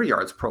 like the air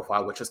yards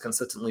profile, which has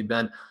consistently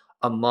been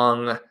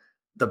among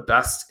the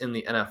best in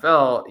the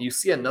NFL. You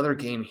see another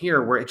game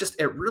here where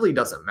it really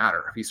doesn't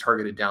matter if he's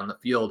targeted down the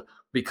field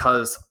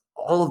because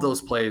all of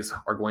those plays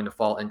are going to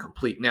fall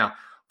incomplete. Now,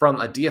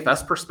 from a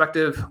DFS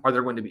perspective, are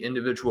there going to be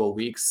individual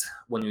weeks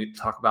when we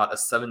talk about a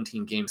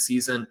 17-game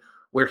season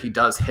where he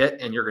does hit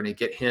and you're going to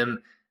get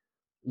him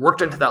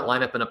worked into that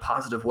lineup in a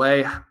positive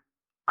way?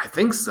 I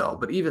think so,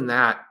 but even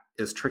that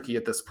is tricky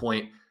at this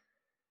point.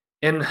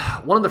 And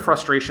one of the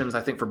frustrations,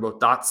 I think, for both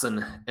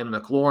Dotson and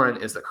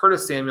McLaurin is that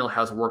Curtis Samuel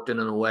has worked in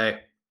a way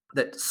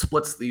that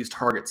splits these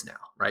targets now,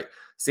 right?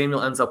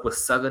 Samuel ends up with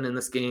 7 in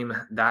this game.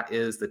 That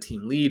is the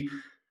team lead.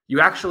 You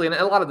actually, and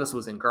a lot of this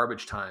was in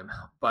garbage time,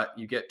 but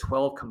you get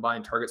 12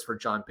 combined targets for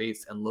John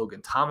Bates and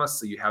Logan Thomas.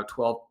 So you have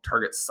 12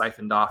 targets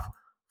siphoned off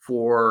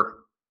for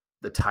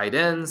the tight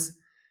ends.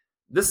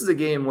 this is a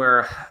game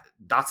where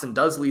Dotson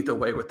does lead the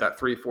way with that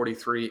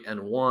 343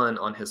 and 1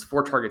 on his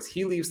 4 targets.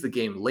 He leaves the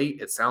game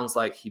late. It sounds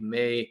like he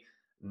may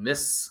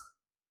miss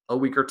a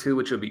week or two,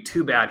 which would be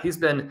too bad. He's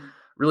been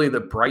really the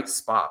bright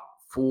spot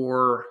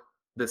for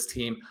this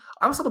team.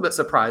 I was a little bit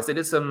surprised. They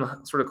did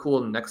some sort of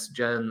cool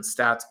next-gen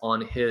stats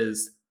on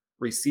his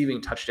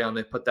receiving touchdown.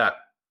 They put that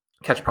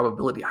catch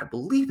probability, I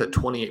believe, at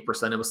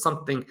 28%. It was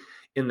something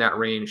in that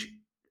range.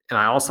 And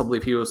I also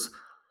believe he was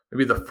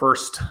maybe the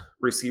first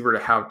receiver to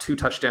have 2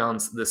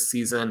 touchdowns this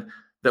season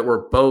that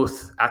were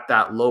both at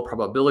that low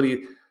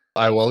probability.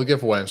 I will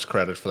give Wentz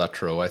credit for that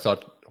throw. I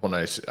thought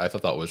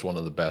that was one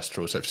of the best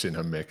throws I've seen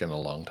him make in a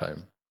long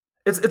time.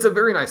 It's a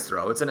very nice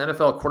throw. It's an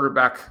NFL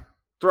quarterback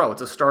throw.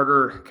 It's a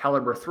starter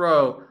caliber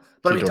throw.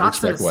 But I mean,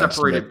 Dotson is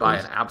separated by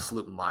an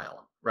absolute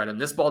mile, right? And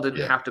this ball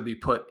didn't have to be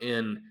put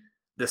in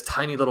this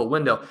tiny little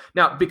window.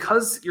 Now,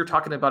 because you're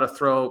talking about a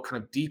throw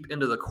kind of deep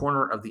into the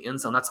corner of the end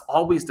zone, that's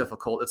always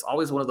difficult. It's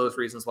always one of those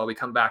reasons why we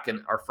come back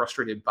and are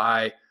frustrated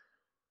by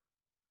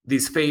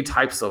these fade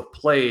types of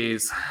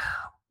plays,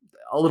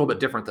 a little bit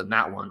different than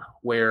that one,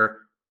 where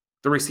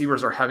the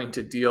receivers are having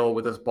to deal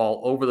with this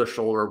ball over the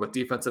shoulder with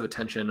defensive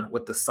attention,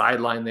 with the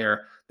sideline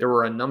there. There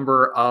were a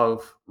number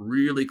of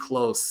really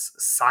close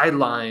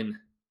sideline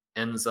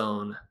end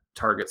zone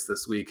targets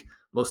this week,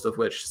 most of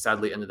which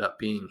sadly ended up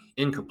being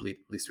incomplete,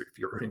 at least if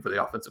you're rooting for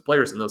the offensive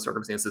players in those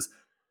circumstances.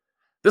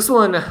 This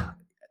one,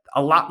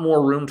 a lot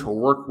more room to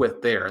work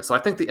with there. And so I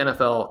think the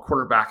NFL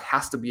quarterback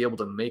has to be able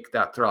to make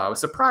that throw. I was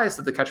surprised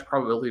that the catch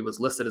probability was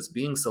listed as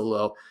being so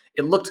low.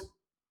 It looked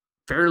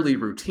fairly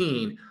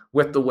routine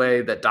with the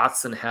way that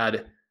Dotson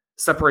had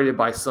separated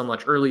by so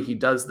much early. He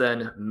does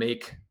then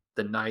make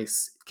the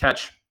nice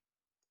catch.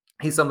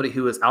 He's somebody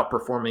who is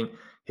outperforming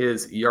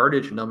his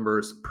yardage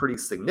numbers pretty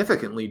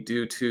significantly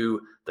due to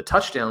the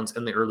touchdowns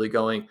in the early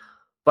going.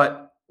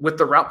 But with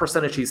the route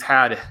percentage he's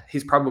had,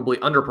 he's probably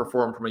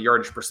underperformed from a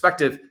yardage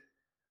perspective.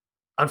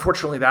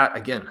 Unfortunately, that,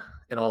 again,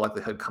 in all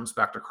likelihood, comes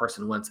back to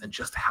Carson Wentz and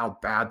just how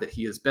bad that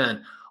he has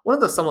been. One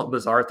of the somewhat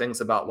bizarre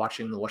things about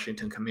watching the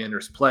Washington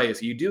Commanders play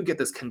is you do get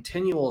this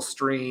continual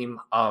stream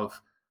of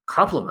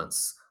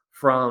compliments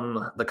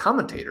from the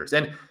commentators.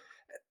 And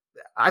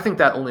I think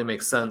that only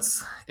makes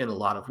sense in a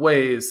lot of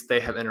ways. They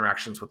have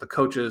interactions with the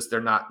coaches.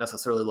 They're not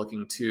necessarily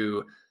looking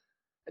to,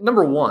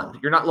 number one,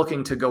 you're not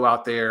looking to go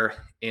out there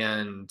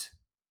and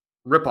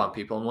rip on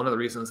people. And one of the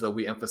reasons that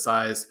we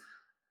emphasize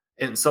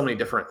in so many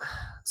different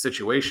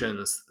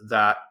situations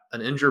that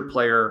an injured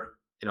player,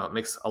 it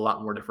makes a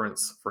lot more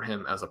difference for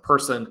him as a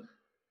person.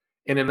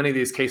 And in many of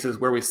these cases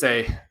where we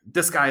say,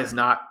 this guy is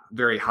not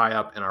very high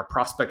up in our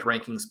prospect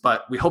rankings,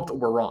 but we hope that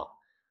we're wrong,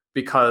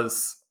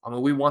 because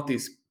we want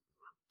these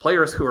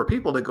players who are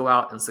people to go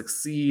out and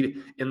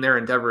succeed in their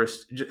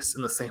endeavors just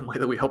in the same way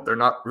that we hope they're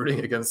not rooting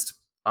against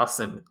us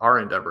and our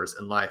endeavors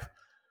in life.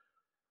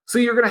 So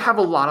you're going to have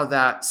a lot of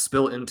that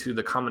spill into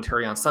the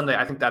commentary on Sunday.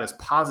 I think that is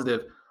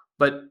positive,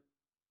 but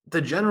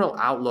the general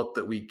outlook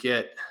that we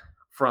get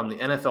from the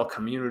NFL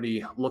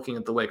community looking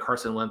at the way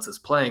Carson Wentz is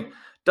playing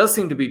does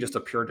seem to be just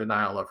a pure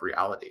denial of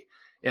reality.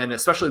 And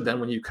especially then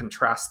when you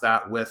contrast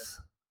that with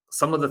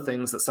some of the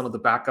things that some of the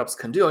backups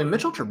can do. I mean,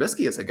 Mitchell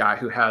Trubisky is a guy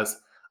who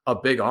has a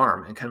big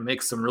arm and can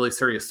make some really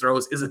serious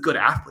throws, is a good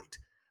athlete.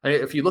 I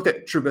mean, if you look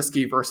at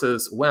Trubisky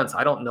versus Wentz,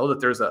 I don't know that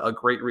there's a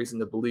great reason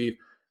to believe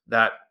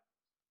that,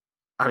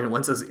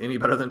 Wentz is any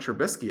better than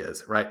Trubisky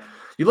is, right?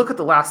 You look at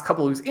the last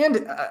couple of weeks,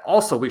 and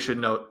also we should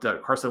note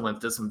that Carson Wentz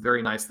did some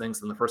very nice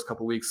things in the first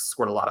couple of weeks,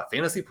 scored a lot of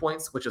fantasy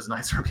points, which is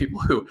nice for people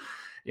who,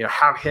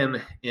 have him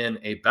in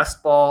a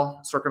best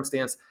ball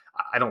circumstance.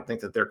 I don't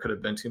think that there could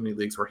have been too many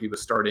leagues where he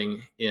was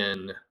starting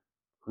in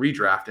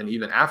redraft. And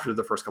even after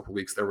the first couple of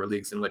weeks, there were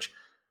leagues in which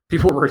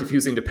people were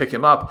refusing to pick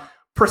him up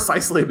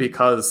precisely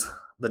because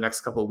the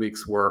next couple of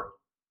weeks were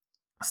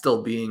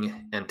still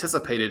being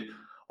anticipated.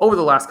 Over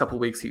the last couple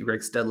of weeks, he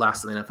ranks dead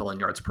last in the NFL in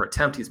yards per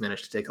attempt. He's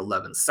managed to take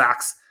 11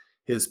 sacks.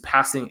 His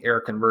passing air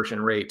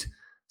conversion rate,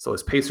 so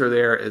his pacer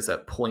there, is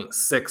at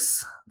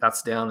 0.6.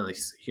 That's down in the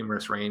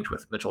humorous range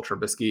with Mitchell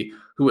Trubisky,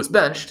 who was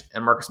benched,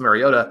 and Marcus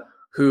Mariota,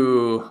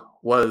 who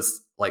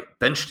was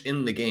benched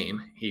in the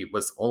game. He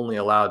was only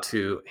allowed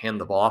to hand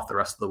the ball off the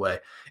rest of the way.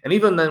 And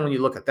even then, when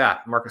you look at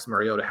that, Marcus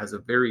Mariota has a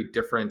very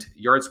different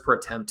yards per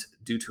attempt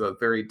due to a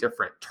very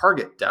different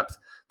target depth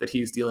that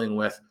he's dealing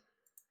with.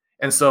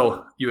 And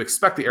so you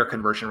expect the air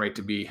conversion rate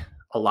to be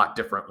a lot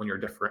different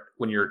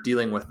when you're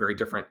dealing with very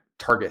different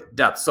target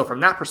depths. So from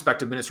that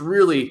perspective, and it's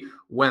really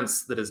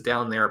Wentz that is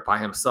down there by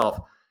himself.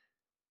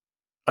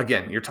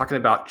 Again, you're talking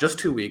about just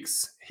 2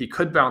 weeks. He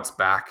could bounce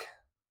back.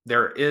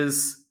 There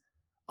is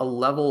a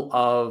level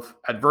of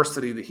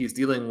adversity that he's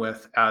dealing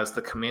with as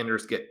the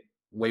Commanders get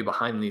way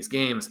behind in these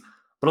games.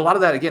 But a lot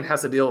of that, again,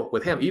 has to deal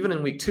with him. Even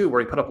in week 2, where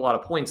he put up a lot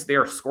of points, they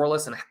are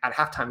scoreless, and at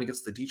halftime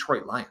against the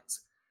Detroit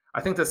Lions. I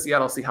think the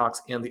Seattle Seahawks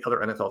and the other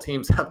NFL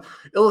teams have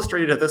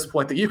illustrated at this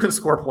point that you can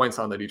score points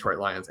on the Detroit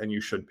Lions, and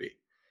you should be.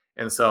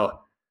 And so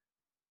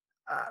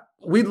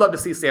we'd love to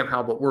see Sam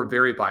Howell, but we're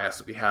very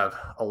biased. We have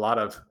a lot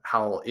of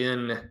Howell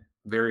in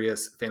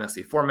various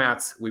fantasy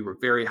formats. We were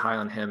very high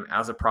on him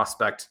as a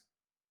prospect.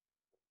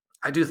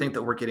 I do think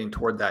that we're getting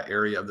toward that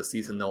area of the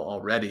season, though,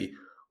 already,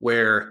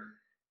 where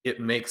it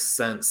makes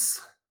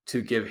sense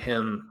to give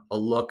him a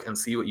look and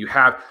see what you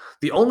have.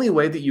 The only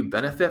way that you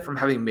benefit from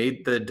having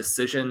made the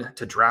decision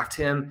to draft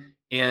him,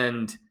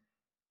 and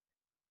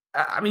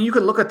I mean, you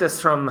could look at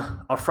this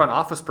from a front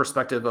office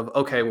perspective of,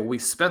 okay, well, we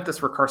spent this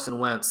for Carson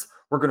Wentz.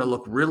 We're going to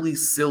look really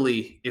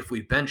silly if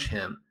we bench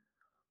him,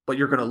 but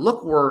you're going to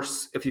look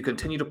worse if you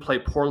continue to play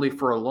poorly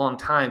for a long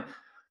time.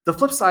 The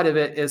flip side of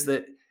it is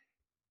that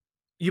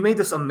you made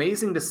this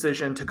amazing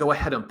decision to go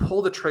ahead and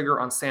pull the trigger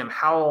on Sam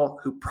Howell,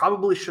 who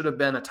probably should have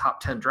been a top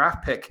 10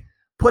 draft pick,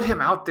 put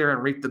him out there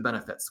and reap the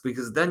benefits,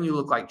 because then you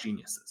look like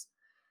geniuses.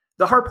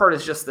 The hard part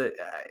is just that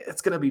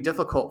it's going to be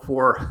difficult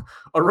for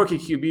a rookie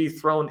QB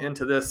thrown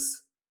into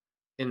this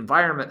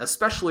environment,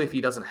 especially if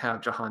he doesn't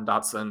have Jahan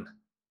Dotson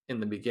in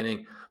the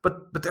beginning.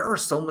 But there are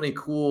so many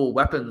cool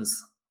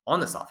weapons on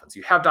this offense.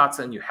 You have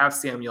Dotson, you have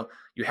Samuel,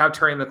 you have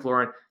Terry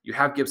McLaurin, you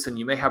have Gibson,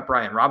 you may have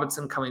Brian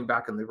Robinson coming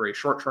back in the very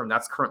short term.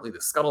 That's currently the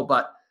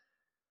scuttlebutt.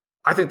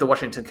 I think the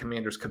Washington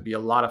Commanders could be a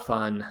lot of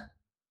fun.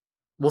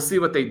 We'll see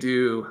what they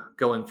do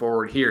going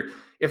forward here.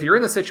 If you're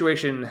in the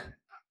situation,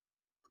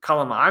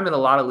 Colin, I'm in a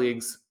lot of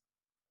leagues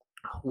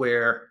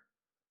where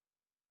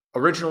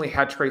originally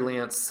had Trey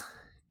Lance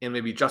and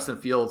maybe Justin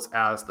Fields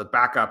as the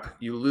backup.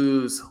 You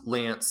lose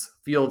Lance.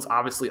 Fields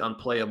obviously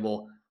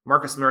unplayable.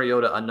 Marcus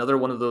Mariota, another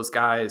one of those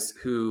guys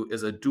who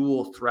is a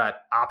dual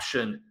threat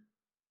option.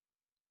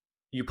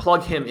 You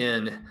plug him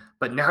in,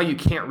 but now you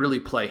can't really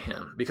play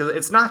him, because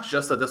it's not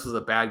just that this was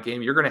a bad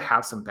game. You're going to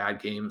have some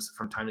bad games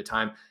from time to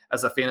time.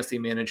 As a fantasy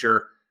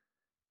manager,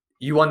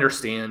 you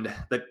understand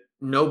that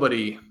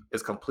nobody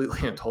is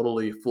completely and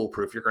totally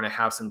foolproof. You're going to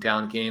have some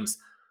down games,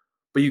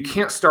 but you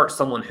can't start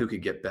someone who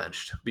could get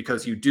benched,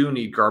 because you do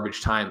need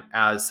garbage time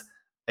as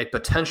a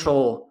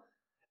potential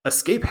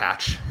escape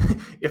hatch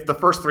if the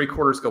first three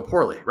quarters go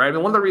poorly, right? I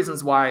mean, one of the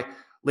reasons why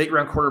late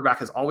round quarterback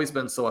has always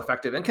been so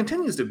effective and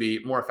continues to be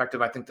more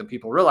effective, I think, than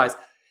people realize,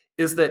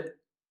 is that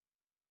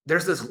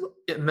there's this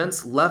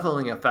immense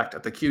leveling effect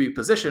at the QB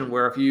position,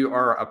 where if you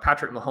are a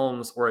Patrick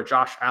Mahomes or a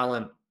Josh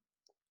Allen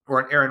or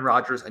an Aaron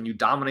Rodgers and you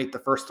dominate the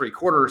first three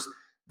quarters,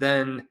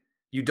 then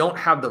you don't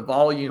have the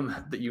volume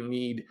that you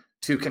need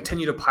to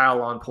continue to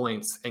pile on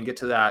points and get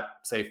to that,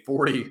 say,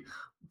 40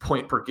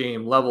 point per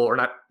game level, or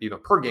not even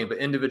per game, but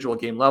individual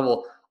game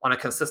level on a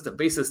consistent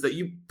basis that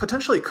you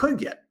potentially could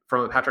get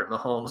from a Patrick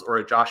Mahomes or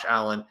a Josh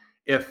Allen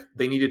if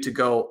they needed to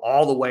go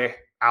all the way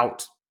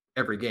out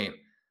every game.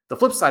 The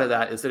flip side of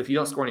that is that if you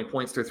don't score any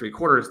points through three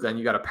quarters, then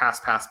you got to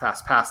pass,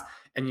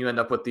 and you end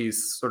up with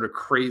these sort of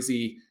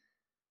crazy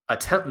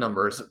attempt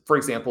numbers. For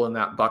example, in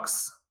that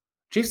Bucks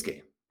Chiefs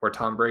game, where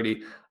Tom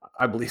Brady,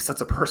 I believe,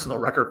 sets a personal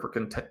record for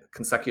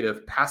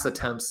consecutive pass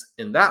attempts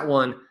in that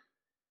one.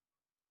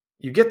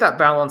 You get that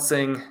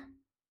balancing,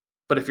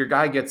 but if your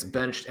guy gets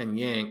benched and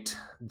yanked,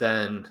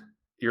 then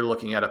you're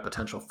looking at a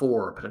potential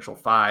 4, potential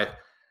 5.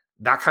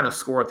 That kind of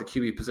score at the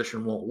QB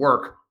position won't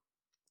work.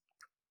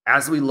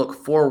 As we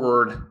look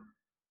forward,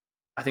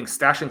 I think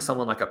stashing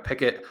someone like a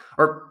Pickett,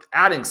 or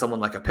adding someone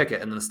like a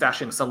Pickett and then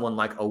stashing someone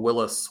like a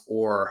Willis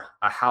or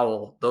a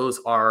Howell, those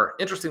are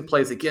interesting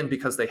plays, again,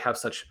 because they have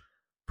such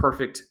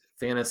perfect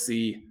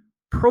fantasy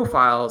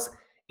profiles.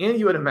 And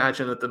you would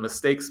imagine that the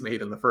mistakes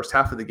made in the first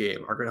half of the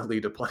game are going to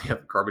lead to plenty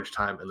of garbage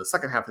time in the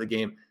second half of the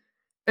game.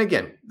 And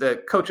again,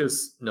 the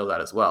coaches know that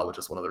as well, which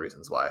is one of the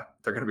reasons why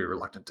they're going to be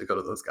reluctant to go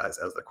to those guys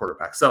as their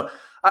quarterback. So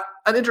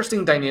an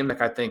interesting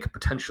dynamic, I think,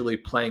 potentially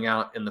playing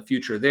out in the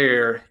future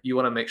there. You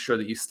want to make sure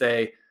that you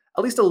stay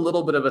at least a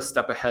little bit of a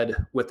step ahead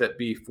with it,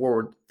 be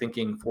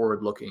forward-thinking,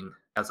 forward-looking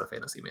as a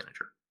fantasy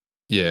manager.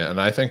 Yeah, and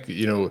I think,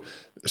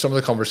 some of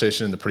the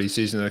conversation in the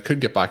preseason, and I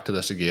could get back to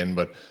this again,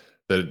 but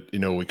that,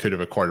 we could have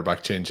a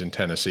quarterback change in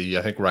Tennessee.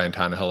 I think Ryan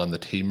Tannehill and the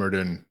team are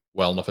doing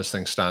well enough as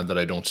things stand that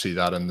I don't see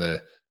that in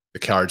the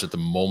cards at the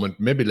moment,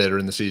 maybe later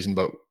in the season,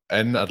 but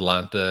in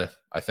Atlanta,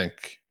 I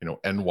think,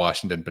 in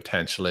Washington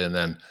potentially, and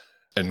then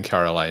in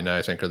Carolina,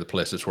 I think are the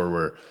places where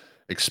we're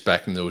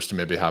expecting those to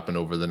maybe happen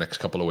over the next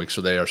couple of weeks.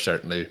 So they are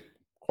certainly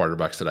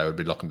quarterbacks that I would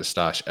be looking to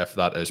stash if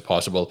that is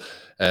possible.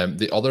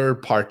 The other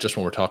part, just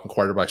when we're talking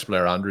quarterbacks,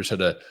 Blair Andrews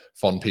had a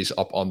fun piece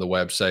up on the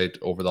website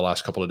over the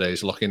last couple of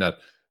days looking at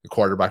the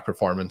quarterback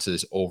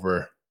performances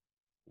over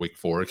week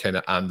 4 kind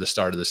of and the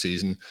start of the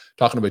season,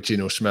 talking about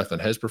Geno Smith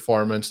and his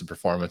performance, the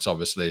performance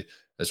obviously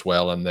as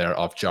well in there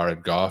of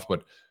Jared Goff,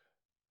 but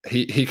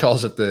he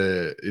calls it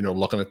the,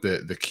 looking at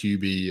the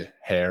QB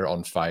hair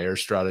on fire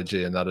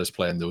strategy, and that is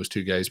playing those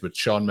two guys. But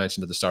Sean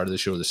mentioned at the start of the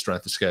show the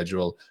strength of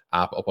schedule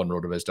app up on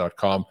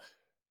rotoviz.com.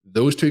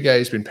 Those two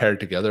guys being paired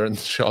together, and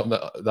Sean,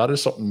 that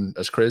is something,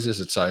 as crazy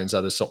as it sounds,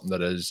 that is something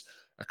that is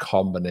a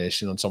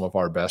combination on some of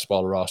our best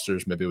ball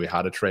rosters. Maybe we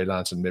had a Trey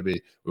Lance and maybe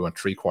we went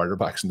 3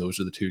 quarterbacks, and those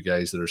are the 2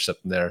 guys that are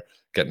sitting there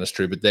getting us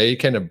through. But they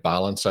kind of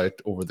balance out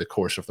over the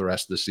course of the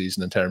rest of the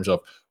season in terms of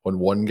when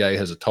one guy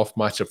has a tough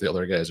matchup, the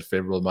other guy has a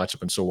favorable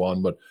matchup, and so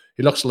on. But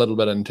he looks a little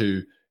bit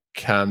into,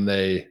 can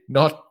they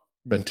not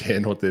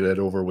maintain what they did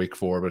over week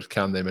 4, but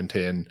can they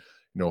maintain,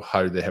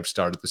 how they have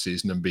started the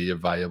season and be a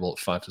viable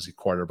fantasy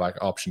quarterback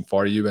option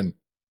for you? And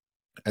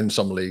in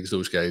some leagues,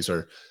 those guys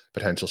are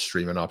potential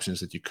streaming options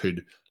that you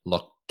could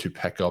look to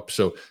pick up.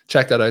 So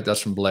check that out.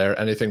 That's from Blair.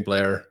 Anything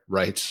Blair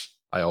writes,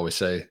 I always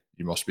say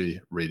you must be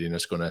reading.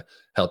 It's going to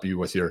help you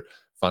with your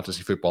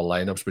fantasy football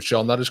lineups. But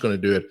Sean, that is going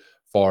to do it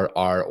for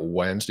our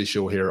Wednesday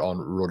show here on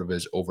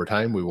RotoViz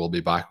Overtime. We will be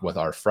back with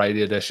our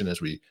Friday edition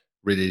as we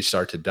really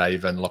start to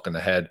dive in, looking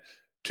ahead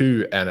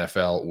to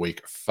NFL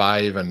Week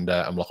 5, and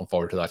I'm looking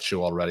forward to that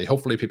show already.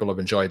 Hopefully people have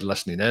enjoyed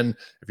listening in.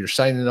 If you're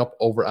signing up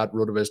over at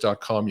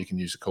rotoviz.com, you can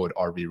use the code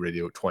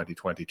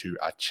RVRadio2022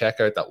 at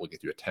checkout. That will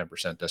get you a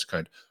 10%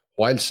 discount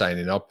while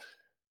signing up.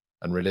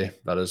 And really,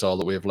 that is all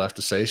that we have left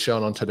to say,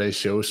 Sean, on today's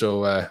show.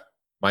 So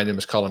my name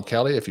is Colin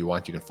Kelly. If you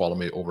want, you can follow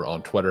me over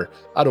on Twitter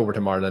at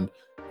OvertimeIreland.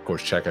 Of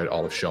course, check out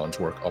all of Sean's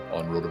work up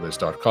on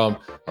rotoviz.com.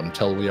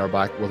 Until we are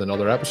back with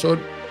another episode,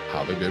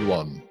 have a good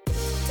one.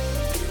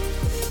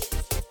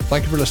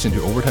 Thank you for listening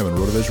to Overtime on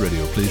RotoViz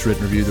Radio. Please rate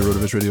and review the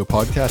RotoViz Radio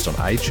podcast on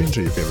iTunes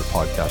or your favorite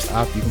podcast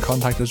app. You can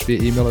contact us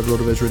via email at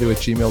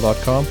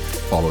rotovizradio@gmail.com.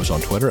 Follow us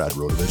on Twitter at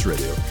RotoViz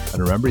Radio.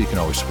 And remember, you can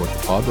always support the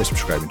pod by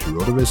subscribing to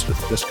RotoViz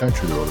with a discount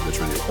through the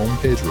RotoViz Radio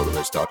homepage,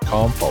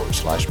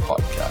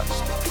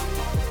 rotoviz.com/podcast.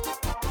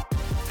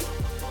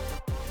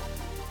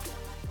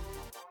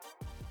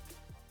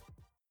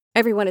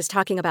 Everyone is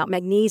talking about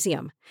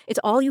magnesium. It's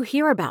all you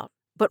hear about.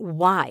 But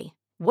why?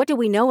 What do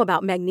we know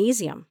about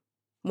magnesium?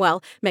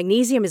 Well,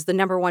 magnesium is the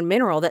number one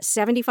mineral that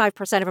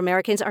 75% of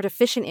Americans are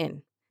deficient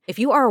in. If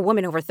you are a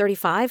woman over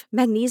 35,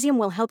 magnesium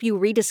will help you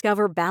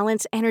rediscover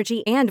balance,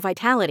 energy, and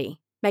vitality.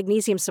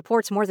 Magnesium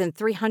supports more than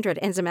 300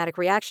 enzymatic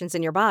reactions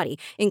in your body,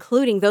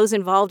 including those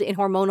involved in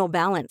hormonal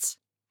balance.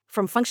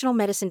 From functional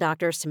medicine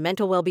doctors to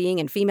mental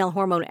well-being and female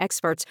hormone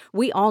experts,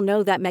 we all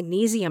know that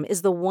magnesium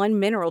is the one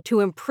mineral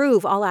to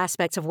improve all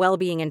aspects of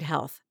well-being and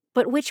health.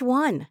 But which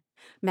one?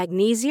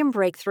 Magnesium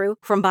Breakthrough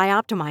from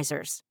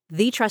Bioptimizers,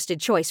 the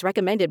trusted choice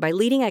recommended by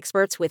leading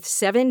experts with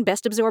 7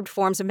 best-absorbed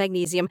forms of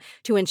magnesium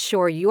to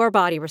ensure your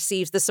body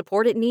receives the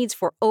support it needs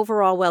for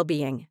overall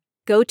well-being.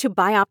 Go to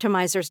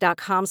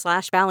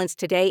bioptimizers.com/balance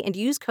today and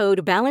use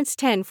code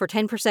BALANCE10 for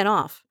 10%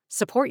 off.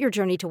 Support your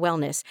journey to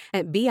wellness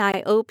at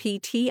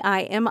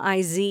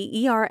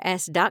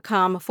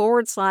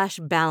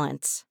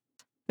bioptimizers.com/balance.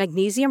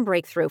 Magnesium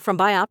Breakthrough from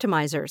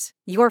Bioptimizers,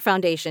 your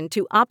foundation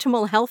to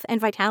optimal health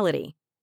and vitality.